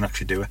to see if he can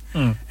actually do it.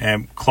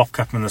 Klopp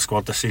kept him in the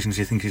squad this season, so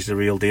he thinks he's the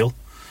real deal.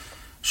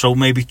 So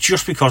maybe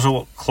just because of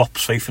what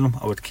Klopp's faith in him,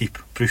 I would keep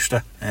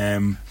Brewster.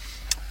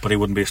 But he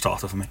wouldn't be a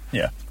starter for me.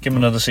 Yeah, give him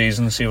another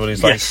season, see what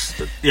he's like.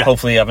 Yeah.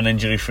 Hopefully have an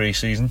injury-free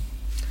season.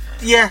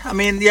 Yeah, I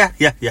mean, yeah.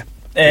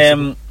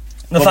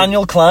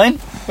 Nathaniel Klein,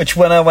 which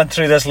when I went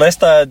through this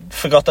list, I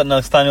forgot that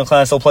Nathaniel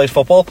Klein still plays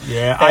football.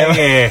 Yeah,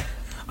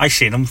 I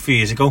seen him a few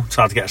years ago.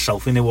 Tried to get a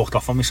selfie and he walked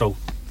off on me, so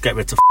get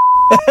rid of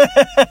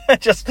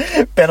just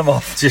bin him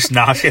off. Just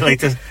see you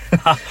later.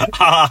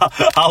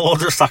 I'll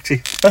order a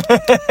taxi.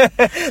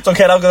 Don't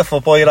care how good a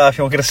football you are if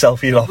you won't get a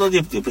selfie, you're off. Well,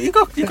 you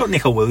got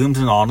Nico Williams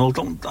and Arnold,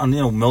 and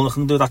Milner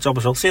can do that job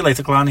as well. See you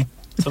later, Kleiny.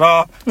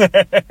 Ta-da.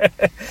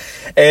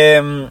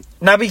 Naby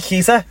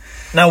Keita.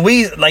 Now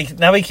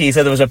Naby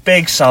Keita, there was a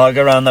big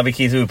saga around Naby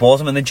Keita. We bought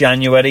him in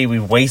January.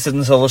 We waited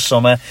until the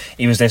summer.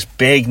 He was this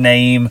big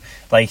name,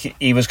 like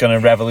he was going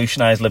to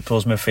revolutionise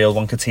Liverpool's midfield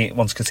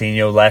once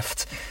Coutinho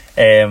left.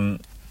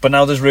 But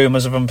now there's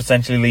rumours of him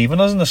potentially leaving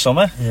us in the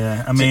summer.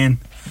 Yeah, I mean,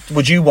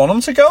 would you want him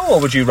to go,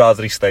 or would you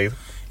rather he stayed?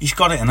 He's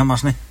got it in him,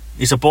 hasn't he?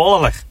 He's a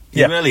baller, like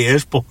he really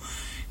is. But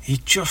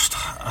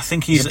I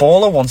think He's a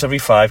baller once every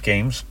 5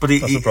 games. But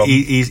that's the problem.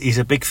 he's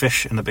a big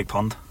fish in a big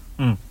pond.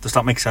 Does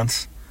that make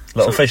sense?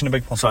 Little fish in a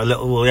big pond. So a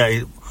little, well,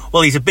 yeah.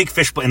 Well, he's a big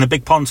fish, but in a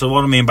big pond. So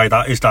what I mean by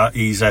that is that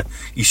he's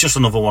just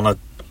another one of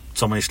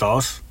so many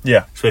stars.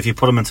 Yeah. So if you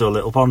put him into a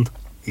little pond,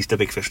 he's the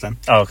big fish then.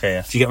 Oh, okay,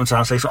 yeah. Do you get what I'm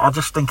trying to say? So I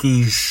just think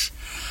he's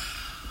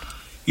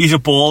a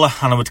baller,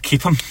 and I would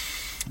keep him.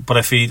 But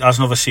if he has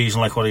another season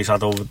like what he's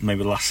had over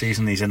maybe last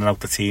season, he's in and out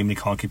the team, he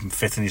can't keep him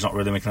fit, and he's not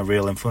really making a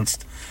real influence,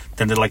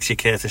 then they'd like to see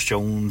Curtis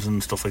Jones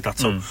and stuff like that.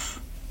 So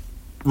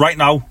right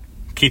now,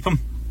 keep him.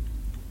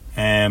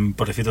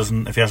 But if he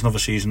has another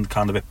season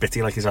kind of a bit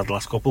bitty like he's had the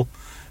last couple,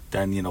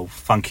 then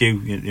thank you.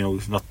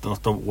 He's not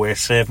the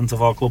worst servant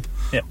of our club.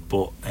 Yeah.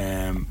 But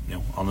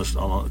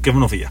give him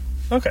another year.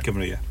 Okay. Give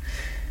him a year.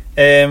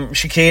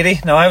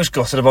 Shaqiri. Now I was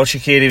gutted about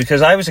Shaqiri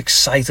because I was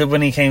excited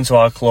when he came to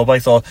our club. I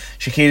thought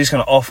Shaqiri's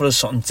going to offer us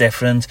something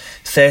different.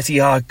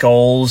 30-yard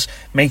goals,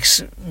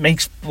 makes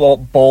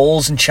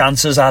balls and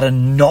chances out of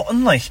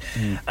nothing,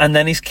 and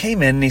then he's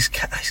came in and he's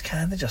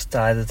kind of just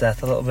died a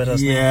death a little bit,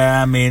 hasn't he?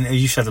 Yeah, I mean,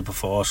 you said it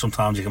before,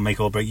 sometimes you can make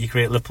or break your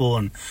career at Liverpool,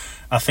 and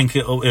I think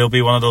he'll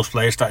be one of those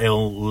players that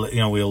he'll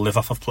live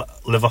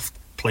off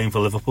playing for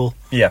Liverpool.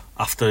 Yeah.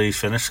 After he's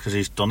finished, because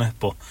he's done it.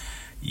 But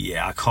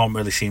yeah, I can't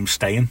really see him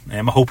staying. I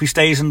hope he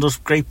stays and does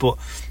great, but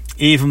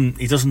even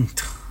he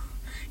doesn't.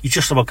 He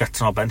just about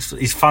gets on our bench.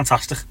 He's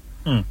fantastic,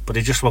 but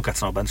he just about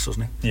gets on our bench,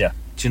 doesn't he? Yeah.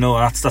 Do you know,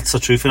 that's the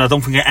truth, and I don't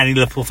think any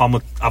Liverpool fan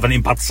would have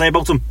anything bad to say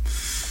about him.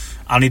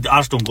 And he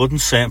has done good in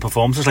certain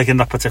performances, like in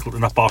that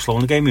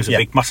Barcelona game. He was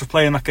a massive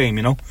player in that game,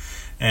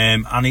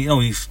 and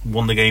he's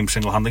won the game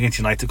single-handedly against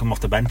United, come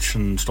off the bench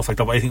and stuff like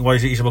that. But I think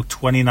he's about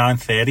 29,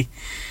 30.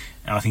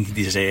 And I think he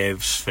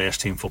deserves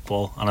first team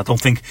football. And I don't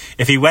think,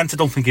 if he went, I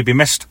don't think he'd be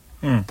missed.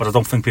 But I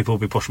don't think people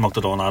would be pushing him out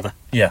the door either.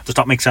 Yeah. Does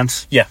that make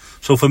sense? Yeah.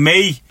 So for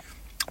me,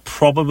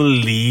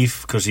 probably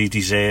leave because he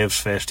deserves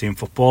first team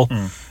football.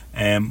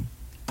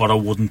 But I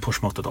wouldn't push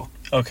him out the door.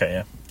 Okay,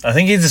 yeah. I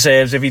think he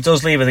deserves, if he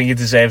does leave, I think he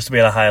deserves to be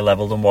at a higher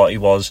level than what he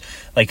was.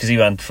 Because he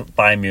went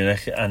Bayern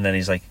Munich and then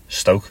he's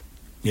Stoke.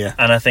 Yeah.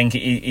 And I think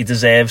he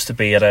deserves to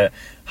be at a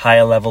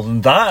higher level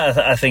than that.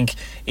 I think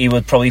he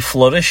would probably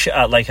flourish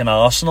at an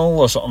Arsenal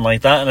or something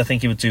like that, and I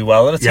think he would do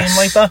well at a team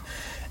like that.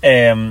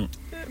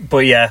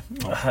 But yeah,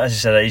 as you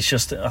said, he's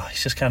just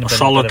kind of a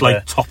solid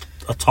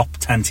top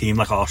 10 team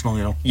like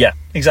Arsenal, Yeah,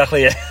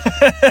 exactly. Yeah.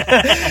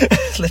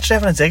 Literally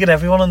having a dig at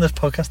everyone on this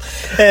podcast.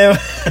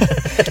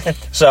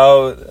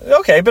 So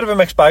okay, a bit of a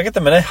mixed bag at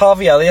the minute.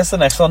 Harvey Elliott's the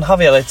next one.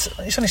 Harvey Elliott,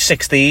 he's only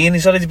 16.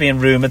 He's already being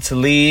rumoured to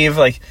leave.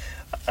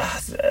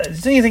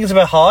 Don't you think it's a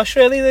bit harsh,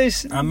 really?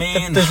 There's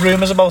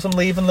rumours about him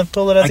leaving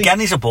Liverpool already. Again,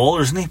 he's a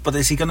baller, isn't he? But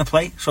is he going to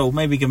play? So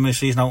maybe give him a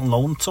season out on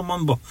loan to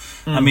someone. But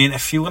I mean,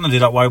 if you want to do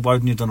that, why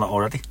haven't you done that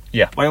already?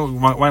 Yeah. Why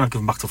not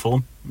give him back to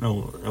Fulham?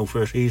 No,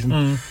 for a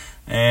season.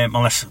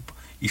 Unless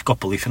he's got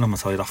belief in him, I'll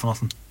tell you that for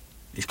nothing.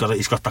 He's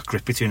got that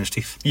grit between his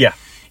teeth. Yeah.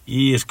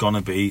 He is going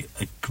to be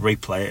a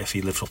great player if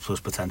he lives up to his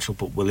potential.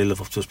 But will he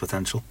live up to his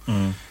potential?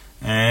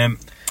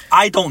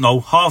 I don't know.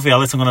 Harvey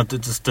Elliott, I'm going to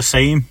do the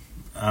same.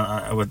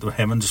 With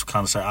him and just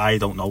kind of say I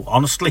don't know.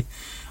 Honestly,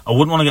 I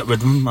wouldn't want to get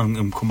rid of him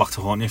and come back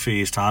to haunt you for a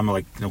year's time,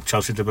 like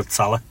Chelsea did with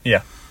Salah.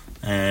 Yeah.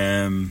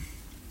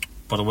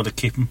 But I would have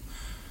keep him.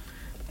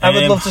 I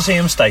would love to see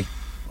him stay.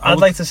 I'd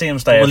like to see him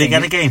stay. Will he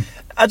get a game?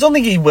 I don't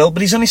think he will, but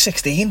he's only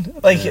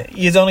 16.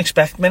 You don't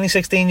expect many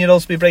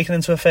 16-year-olds to be breaking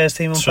into a first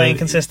team and playing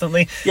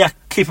consistently. Yeah,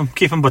 keep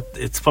him, but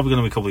it's probably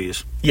going to be a couple of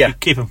years. Yeah.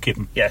 Keep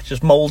him. Yeah,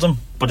 just mould him.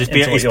 But he's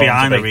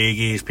behind Origi,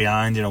 he's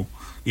behind,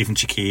 even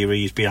Shaqiri,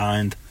 he's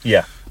behind.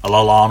 Yeah.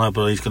 Lallana,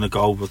 but he's going to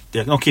go. But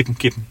yeah, no, keep him.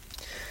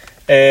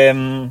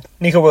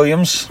 Nico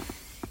Williams.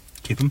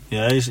 Keep him.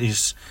 Yeah,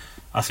 he's.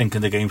 I think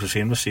in the games we've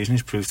seen this season,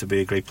 he's proved to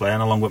be a great player,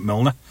 and along with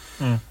Milner.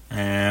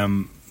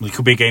 It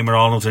could be a game where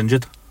Arnold's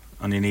injured,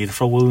 and you need to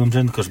throw Williams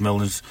in because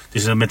this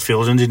is a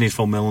midfield injury. You need to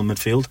throw Milner in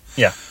midfield.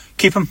 Yeah.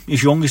 Keep him.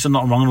 He's young. He's done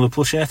nothing wrong in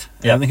Liverpool yet.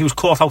 Yeah. I think he was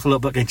caught out a little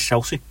bit against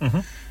Chelsea.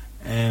 But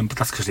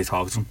that's because they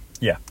target him.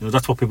 Yeah.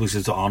 That's what people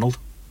did to Arnold.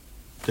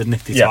 Didn't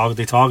it?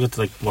 They target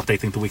what they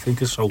think the weak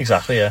link is. So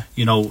exactly, yeah.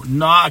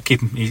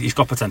 Keep him. He's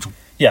got potential.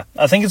 Yeah,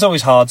 I think it's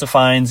always hard to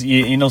find.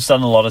 You notice that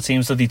in a lot of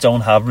teams that they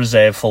don't have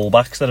reserve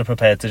fullbacks that are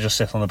prepared to just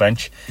sit on the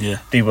bench. Yeah,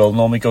 they will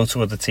normally go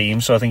to other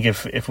teams. So I think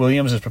if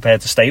Williams is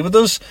prepared to stay with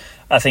us,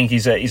 I think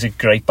he's a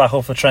great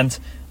backup for Trent.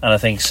 And I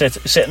think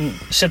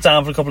sit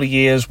down for a couple of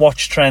years,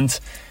 watch Trent,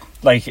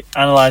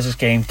 analyse his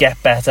game,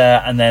 get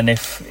better, and then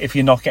if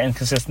you're not getting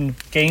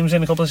consistent games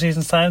in a couple of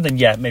seasons' time, then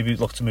yeah, maybe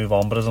look to move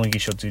on. But I don't think you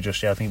should do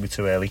just yet. I think it'd be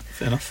too early.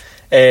 Fair enough.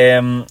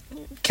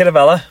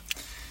 Kiravella.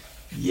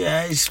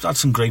 Yeah, he's had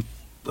some great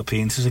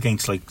appearances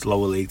against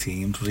lower league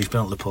teams, but he's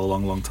been at Liverpool a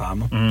long time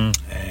now.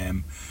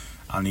 And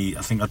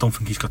I don't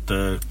think he's got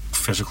the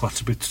physical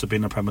attributes to be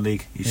in the Premier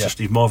League.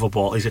 He's more of a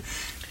ball. He's a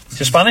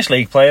Spanish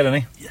league player, isn't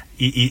he? Yeah,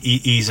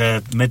 he's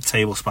a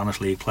mid-table Spanish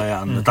league player,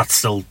 and that's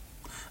still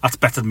that's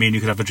better than me and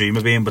you could ever dream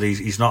of being. But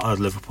he's not a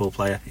Liverpool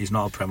player. He's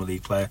not a Premier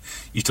League player.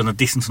 He's done a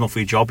decent enough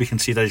job. You can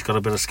see that he's got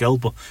a bit of skill.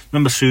 But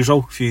remember Suso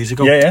a few years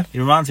ago? Yeah. He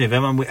reminds me of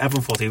him, and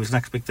everyone thought he was the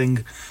next big thing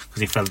because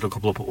he fed a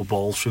couple of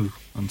balls through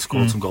and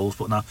scored some goals.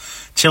 But now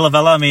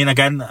Chilwell, I mean,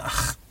 again,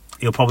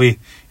 he'll probably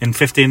in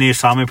 15 years'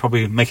 time he'll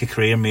probably make a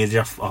career in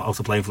media out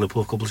of playing for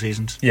Liverpool a couple of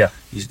seasons. Yeah,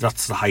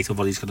 that's the height of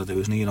what he's going to do,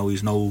 isn't he? You know,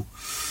 he's a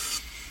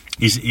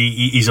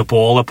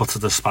baller, but to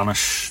the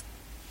Spanish,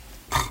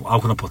 how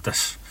can I put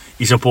this?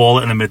 He's a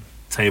baller in a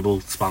mid-table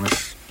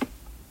Spanish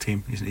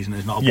team. He's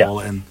not a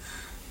baller in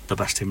the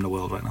best team in the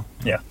world right now.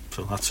 Yeah,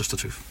 so that's just the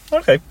truth.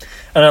 Okay, and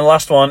then the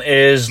last one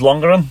is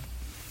Longeron.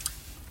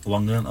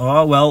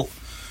 Oh well.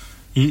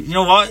 You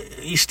know what?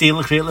 He's still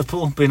a great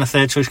Liverpool, being a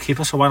third choice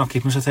keeper. So why not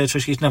keep him as a third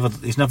choice? He's never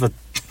been in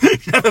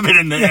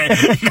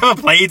the, he's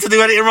never played to do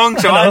anything wrong.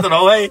 So I don't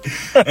know.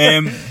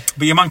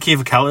 But your man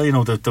Kiva Keller, you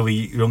know, the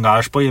wee young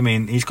Irish boy. I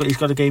mean, he's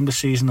got a game this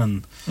season,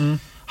 and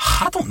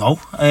I don't know.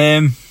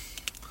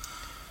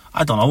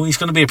 I don't know. He's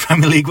going to be a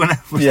Premier League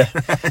winner. Yeah,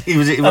 he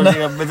was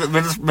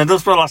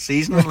Middlesbrough last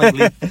season,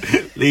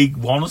 like League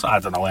One. I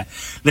don't know.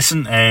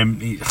 Listen,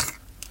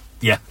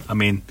 yeah, I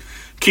mean.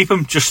 Keep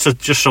him just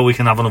so we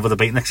can have another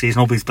debate next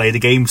season. Hope he's played the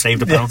game, saved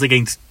the penalty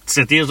against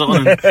City or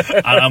something,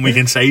 and we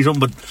can say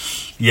something.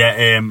 But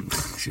yeah,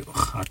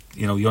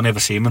 you know, you'll never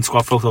see him in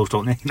squad photos,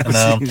 don't you?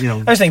 No. You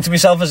know. I was thinking to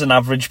myself, as an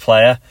average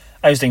player,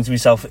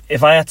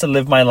 if I had to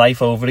live my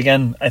life over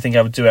again, I think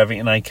I would do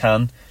everything I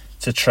can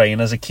to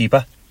train as a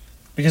keeper.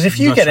 Because if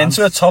you get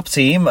into a top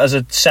team as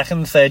a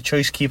second, third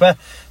choice keeper,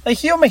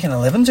 like, you're making a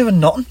living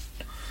doing nothing.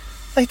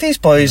 Like, these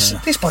boys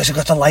have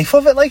got the life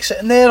of it, like,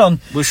 sitting there on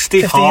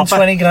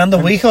 15-20 grand a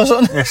week or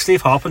something. Yeah,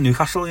 Steve Harper,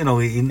 Newcastle, you know,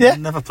 he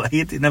never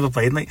played. He never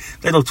played. Like,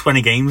 they had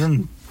 20 games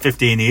in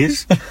 15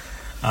 years.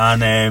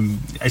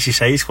 And as you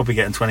say, he's probably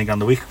getting 20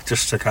 grand a week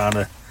just to kind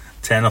of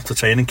turn up to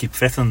train and keep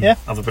fit and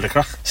have a bit of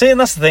crack. See, and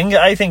that's the thing.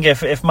 I think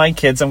if my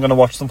kids, I'm going to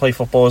watch them play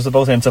football, as they're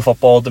both into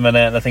football at the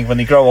minute, and I think when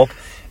they grow up,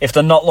 if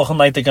they're not looking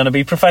like they're going to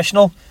be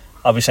professional,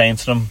 I'll be saying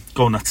to them,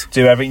 go nuts.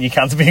 Do everything you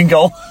can to be in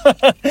goal.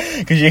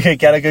 Because you could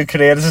get a good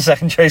career as a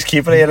second choice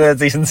keeper here in a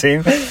decent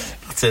team.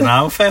 That's it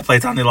now. Fair play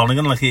to Andy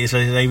Lonergan. Like he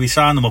says, we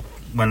signed him up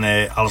when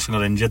Alisson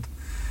got injured,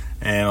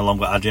 along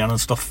with Adrian and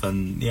stuff.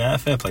 And yeah,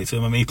 fair play to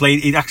him. I mean,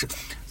 he'd actually,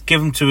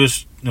 give him to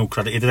his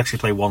credit, he did actually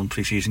play one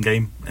pre-season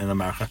game in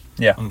America.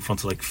 Yeah. In front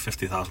of like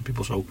 50,000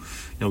 people. So,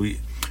 you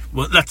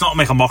know, let's not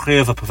make a mockery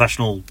of a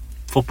professional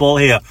football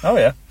here. Oh,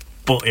 yeah.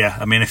 But yeah,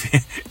 I mean,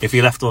 if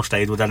he left or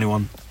stayed with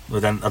anyone,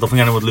 then I don't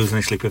think anyone would lose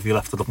any sleep if he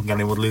left. I don't think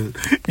anyone would lose.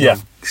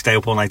 Stay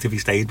up all night if he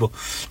stayed. But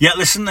yeah,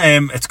 listen,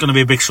 it's going to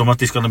be a big summer.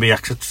 There's going to be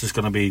exits. There's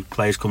going to be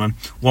players coming.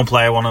 One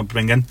player I want to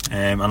bring in.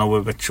 I know we're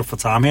a bit short for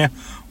time here.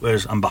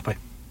 Where's Mbappe?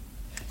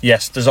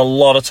 Yes, there's a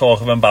lot of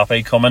talk of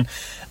Mbappe coming.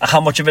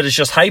 How much of it is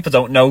just hype, I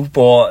don't know,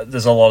 but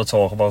there's a lot of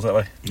talk about it.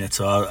 Like, yeah,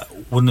 so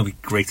wouldn't it be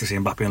great to see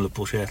Mbappe in a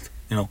Liverpool shirt?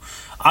 You know,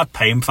 I'd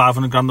pay him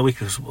 500 grand a week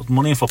because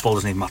money in football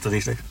doesn't even matter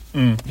these days.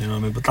 You know what I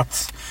mean? But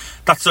that's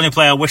the only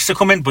player I wish to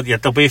come in. But yeah,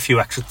 there'll be a few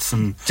exits.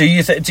 And do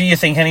you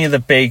think any of the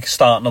big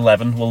starting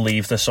 11 will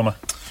leave this summer?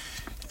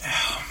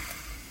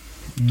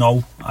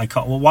 No, I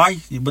can't. Well, why?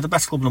 We're the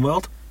best club in the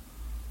world.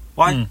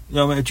 Why? You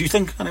know, do you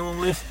think anyone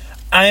will leave?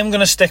 I am going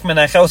to stick my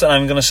neck out and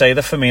I'm going to say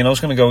that Firmino's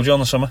going to go during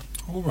the summer.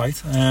 All right.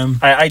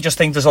 I just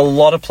think there's a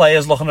lot of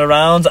players looking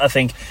around. I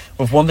think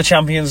we've won the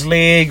Champions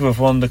League, we've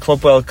won the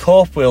Club World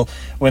Cup, we'll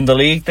win the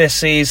league this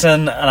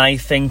season, and I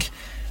think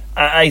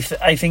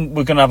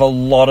we're going to have a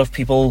lot of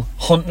people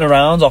hunting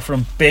around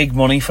offering big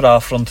money for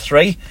our front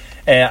three.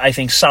 I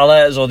think Salah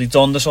has already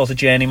done the sort of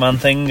journeyman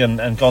thing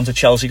and gone to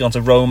Chelsea, gone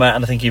to Roma,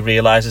 and I think he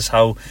realises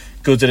how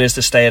good it is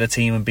to stay at a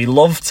team and be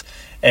loved.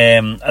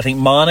 I think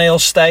Mane will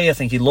stay. I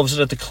think he loves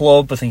it at the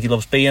club. I think he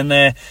loves being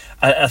there.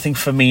 I think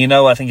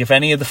Firmino, I think if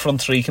any of the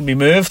front three can be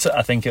moved,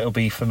 I think it'll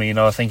be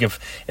Firmino. I think if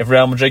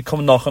Real Madrid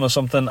come knocking or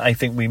something, I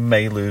think we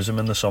may lose him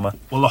in the summer.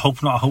 Well, I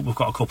hope not. I hope we've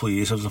got a couple of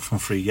years of the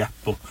front three yet.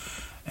 But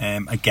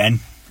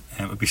again,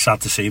 it would be sad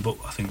to see. But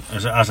I think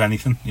as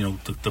anything, you know,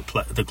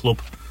 the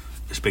club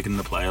is bigger than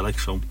the player. Like,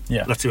 so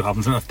let's see what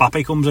happens. And if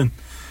Mbappe comes in,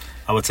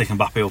 I would take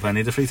Mbappe over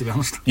any of the three, to be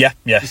honest. Yeah,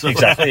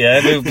 exactly.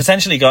 Yeah, we've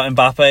potentially got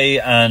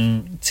Mbappe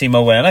and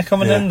Timo Werner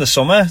coming in the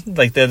summer.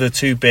 Like, they're the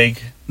two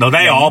big. No,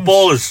 they are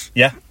ballers.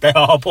 Yeah, they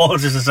are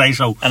ballers, as I say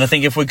so. And I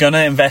think if we're going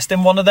to invest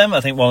in one of them, I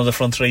think one of the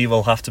front three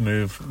will have to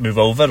move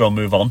over or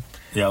move on.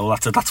 Yeah, well,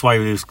 that's why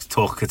we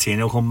talk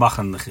Coutinho come back,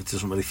 and it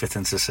doesn't really fit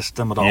into the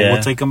system. I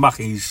would take him back.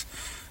 He's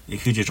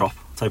who'd you drop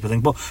type of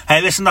thing. But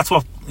hey, listen, that's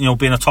what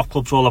being a top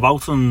club's all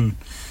about, and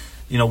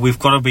we've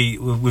got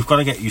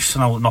to get used to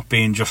now not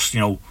being just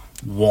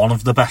one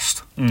of the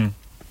best.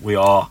 We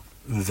are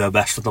the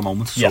best at the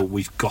moment, so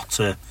we've got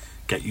to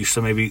get used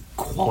to maybe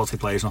quality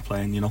players not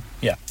playing.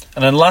 Yeah,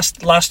 and then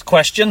last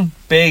question,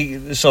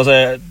 big sort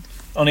of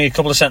only a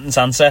couple of sentence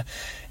answer.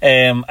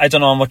 I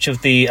don't know how much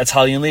of the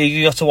Italian league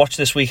you got to watch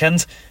this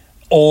weekend.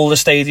 All the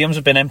stadiums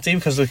have been empty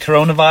because of the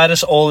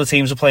coronavirus. All the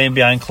teams are playing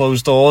behind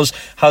closed doors.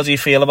 How do you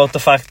feel about the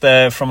fact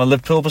that, from a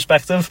Liverpool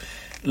perspective,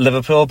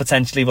 Liverpool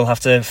potentially will have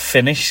to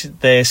finish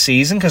their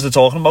season, because they're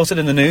talking about it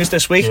in the news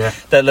this week, Yeah.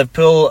 that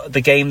Liverpool,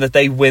 the game that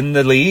they win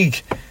the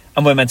league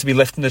and we're meant to be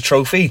lifting the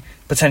trophy,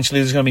 potentially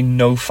there's going to be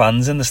no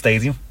fans in the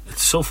stadium.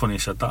 It's so funny you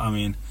said that. I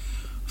mean,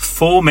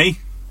 for me,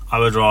 I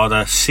would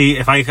rather see,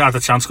 if I had a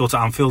chance to go to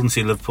Anfield and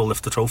see Liverpool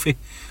lift the trophy,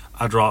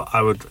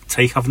 I would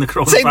take having the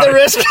coronavirus. Take the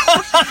risk.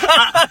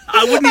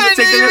 I wouldn't even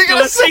take the risk.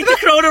 I would take the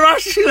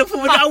coronavirus to see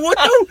Liverpool. I would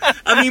though.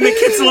 I mean, my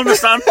kids will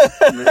understand.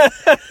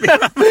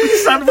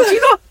 Understand, but you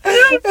know,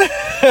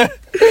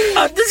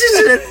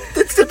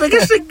 it's the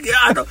biggest thing.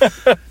 I don't,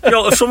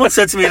 if someone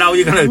said to me now,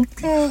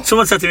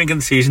 someone said to me in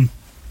the season,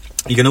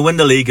 you're going to win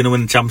the league, you're going to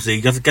win the Champions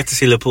League, you're going to get to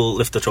see Liverpool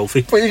lift the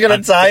trophy. But you're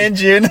going to die in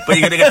June. But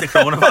you're going to get the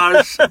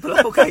coronavirus.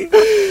 Like, okay.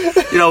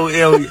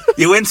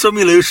 You win some,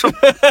 you lose some.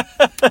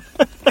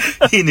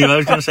 You knew I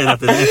was going to say that,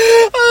 didn't you?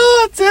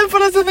 Oh, I did,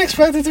 but I didn't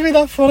expect it to be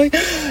that funny.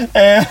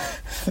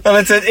 Well,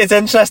 it's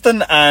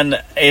interesting,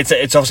 and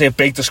it's obviously a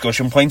big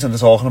discussion point, and they're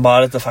talking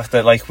about it, the fact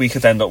that we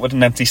could end up with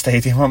an empty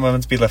stadium when we're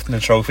meant to be lifting the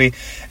trophy.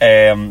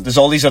 There's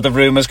all these other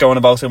rumours going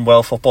about in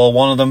world football,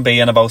 one of them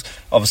being about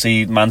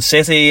obviously Man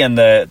City and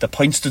the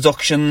points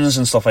deductions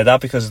and stuff like that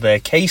because of their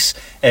case,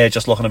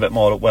 just looking a bit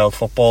more at world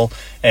football.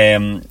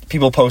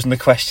 People posing the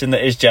question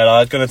that is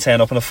Gerrard going to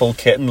turn up in a full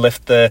kit and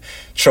lift the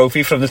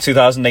trophy from the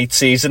 2008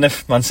 season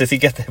if Man City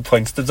get their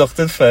points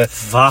deducted for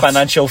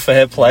financial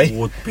fair play?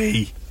 Would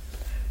be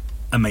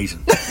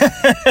amazing.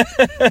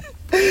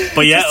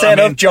 But yeah, just turn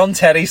up John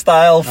Terry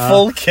style,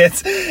 full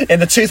kit in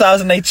the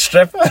 2008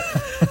 strip.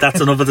 That's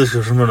another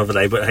discussion for another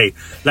day. But hey,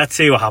 let's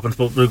see what happens.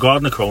 But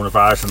regarding the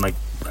coronavirus and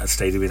a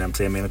stadium being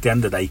empty, I mean, at the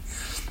end of the day,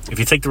 if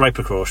you take the right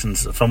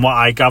precautions, from what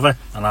I gather,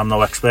 and I'm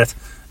no expert,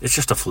 it's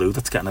just a flu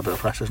that's getting a bit of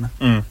press, isn't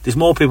it? There's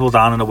more people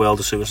down in the world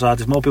of suicide.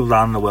 There's more people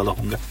down in the world of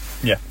hunger.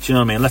 Yeah. Do you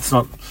know what I mean? Let's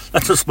not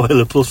spoil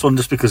Liverpool's fun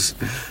just because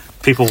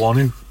people want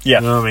to. Yeah.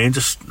 You know what I mean?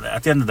 Just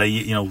at the end of the day,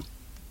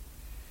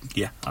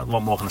 yeah,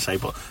 what more can I say?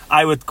 But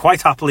I would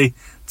quite happily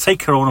take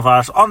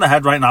coronavirus on the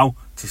head right now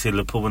to see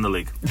Liverpool win the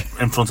league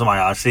in front of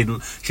my eyes. See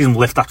them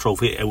lift that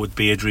trophy. It would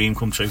be a dream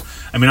come true.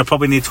 I mean, I'd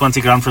probably need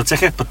 20 grand for a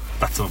ticket, but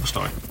that's another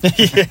story.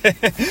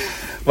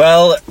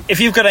 Well, if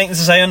you've got anything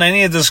to say on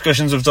any of the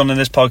discussions we've done in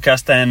this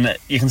podcast, then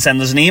you can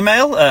send us an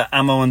email at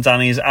Ammo and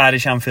Danny's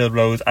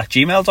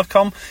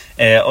irishanfieldroad@gmail.com,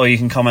 or you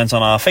can comment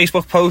on our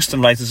Facebook post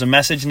and write us a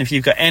message. And if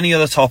you've got any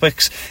other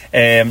topics,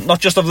 not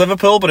just of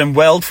Liverpool but in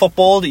world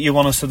football, that you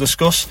want us to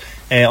discuss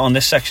on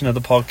this section of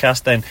the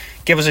podcast, then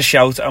give us a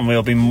shout and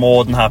we'll be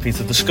more than happy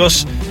to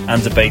discuss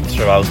and debate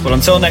throughout. But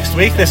until next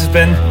week, this has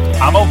been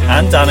Ammo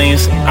and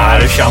Danny's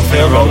Irish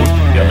Anfield Road.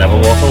 You'll never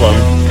walk alone.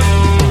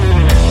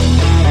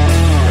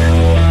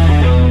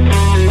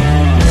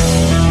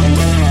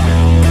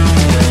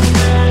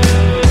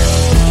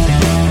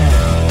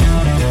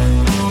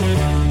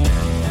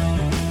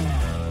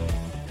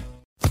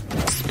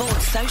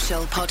 Sports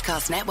Social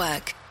Podcast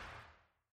Network.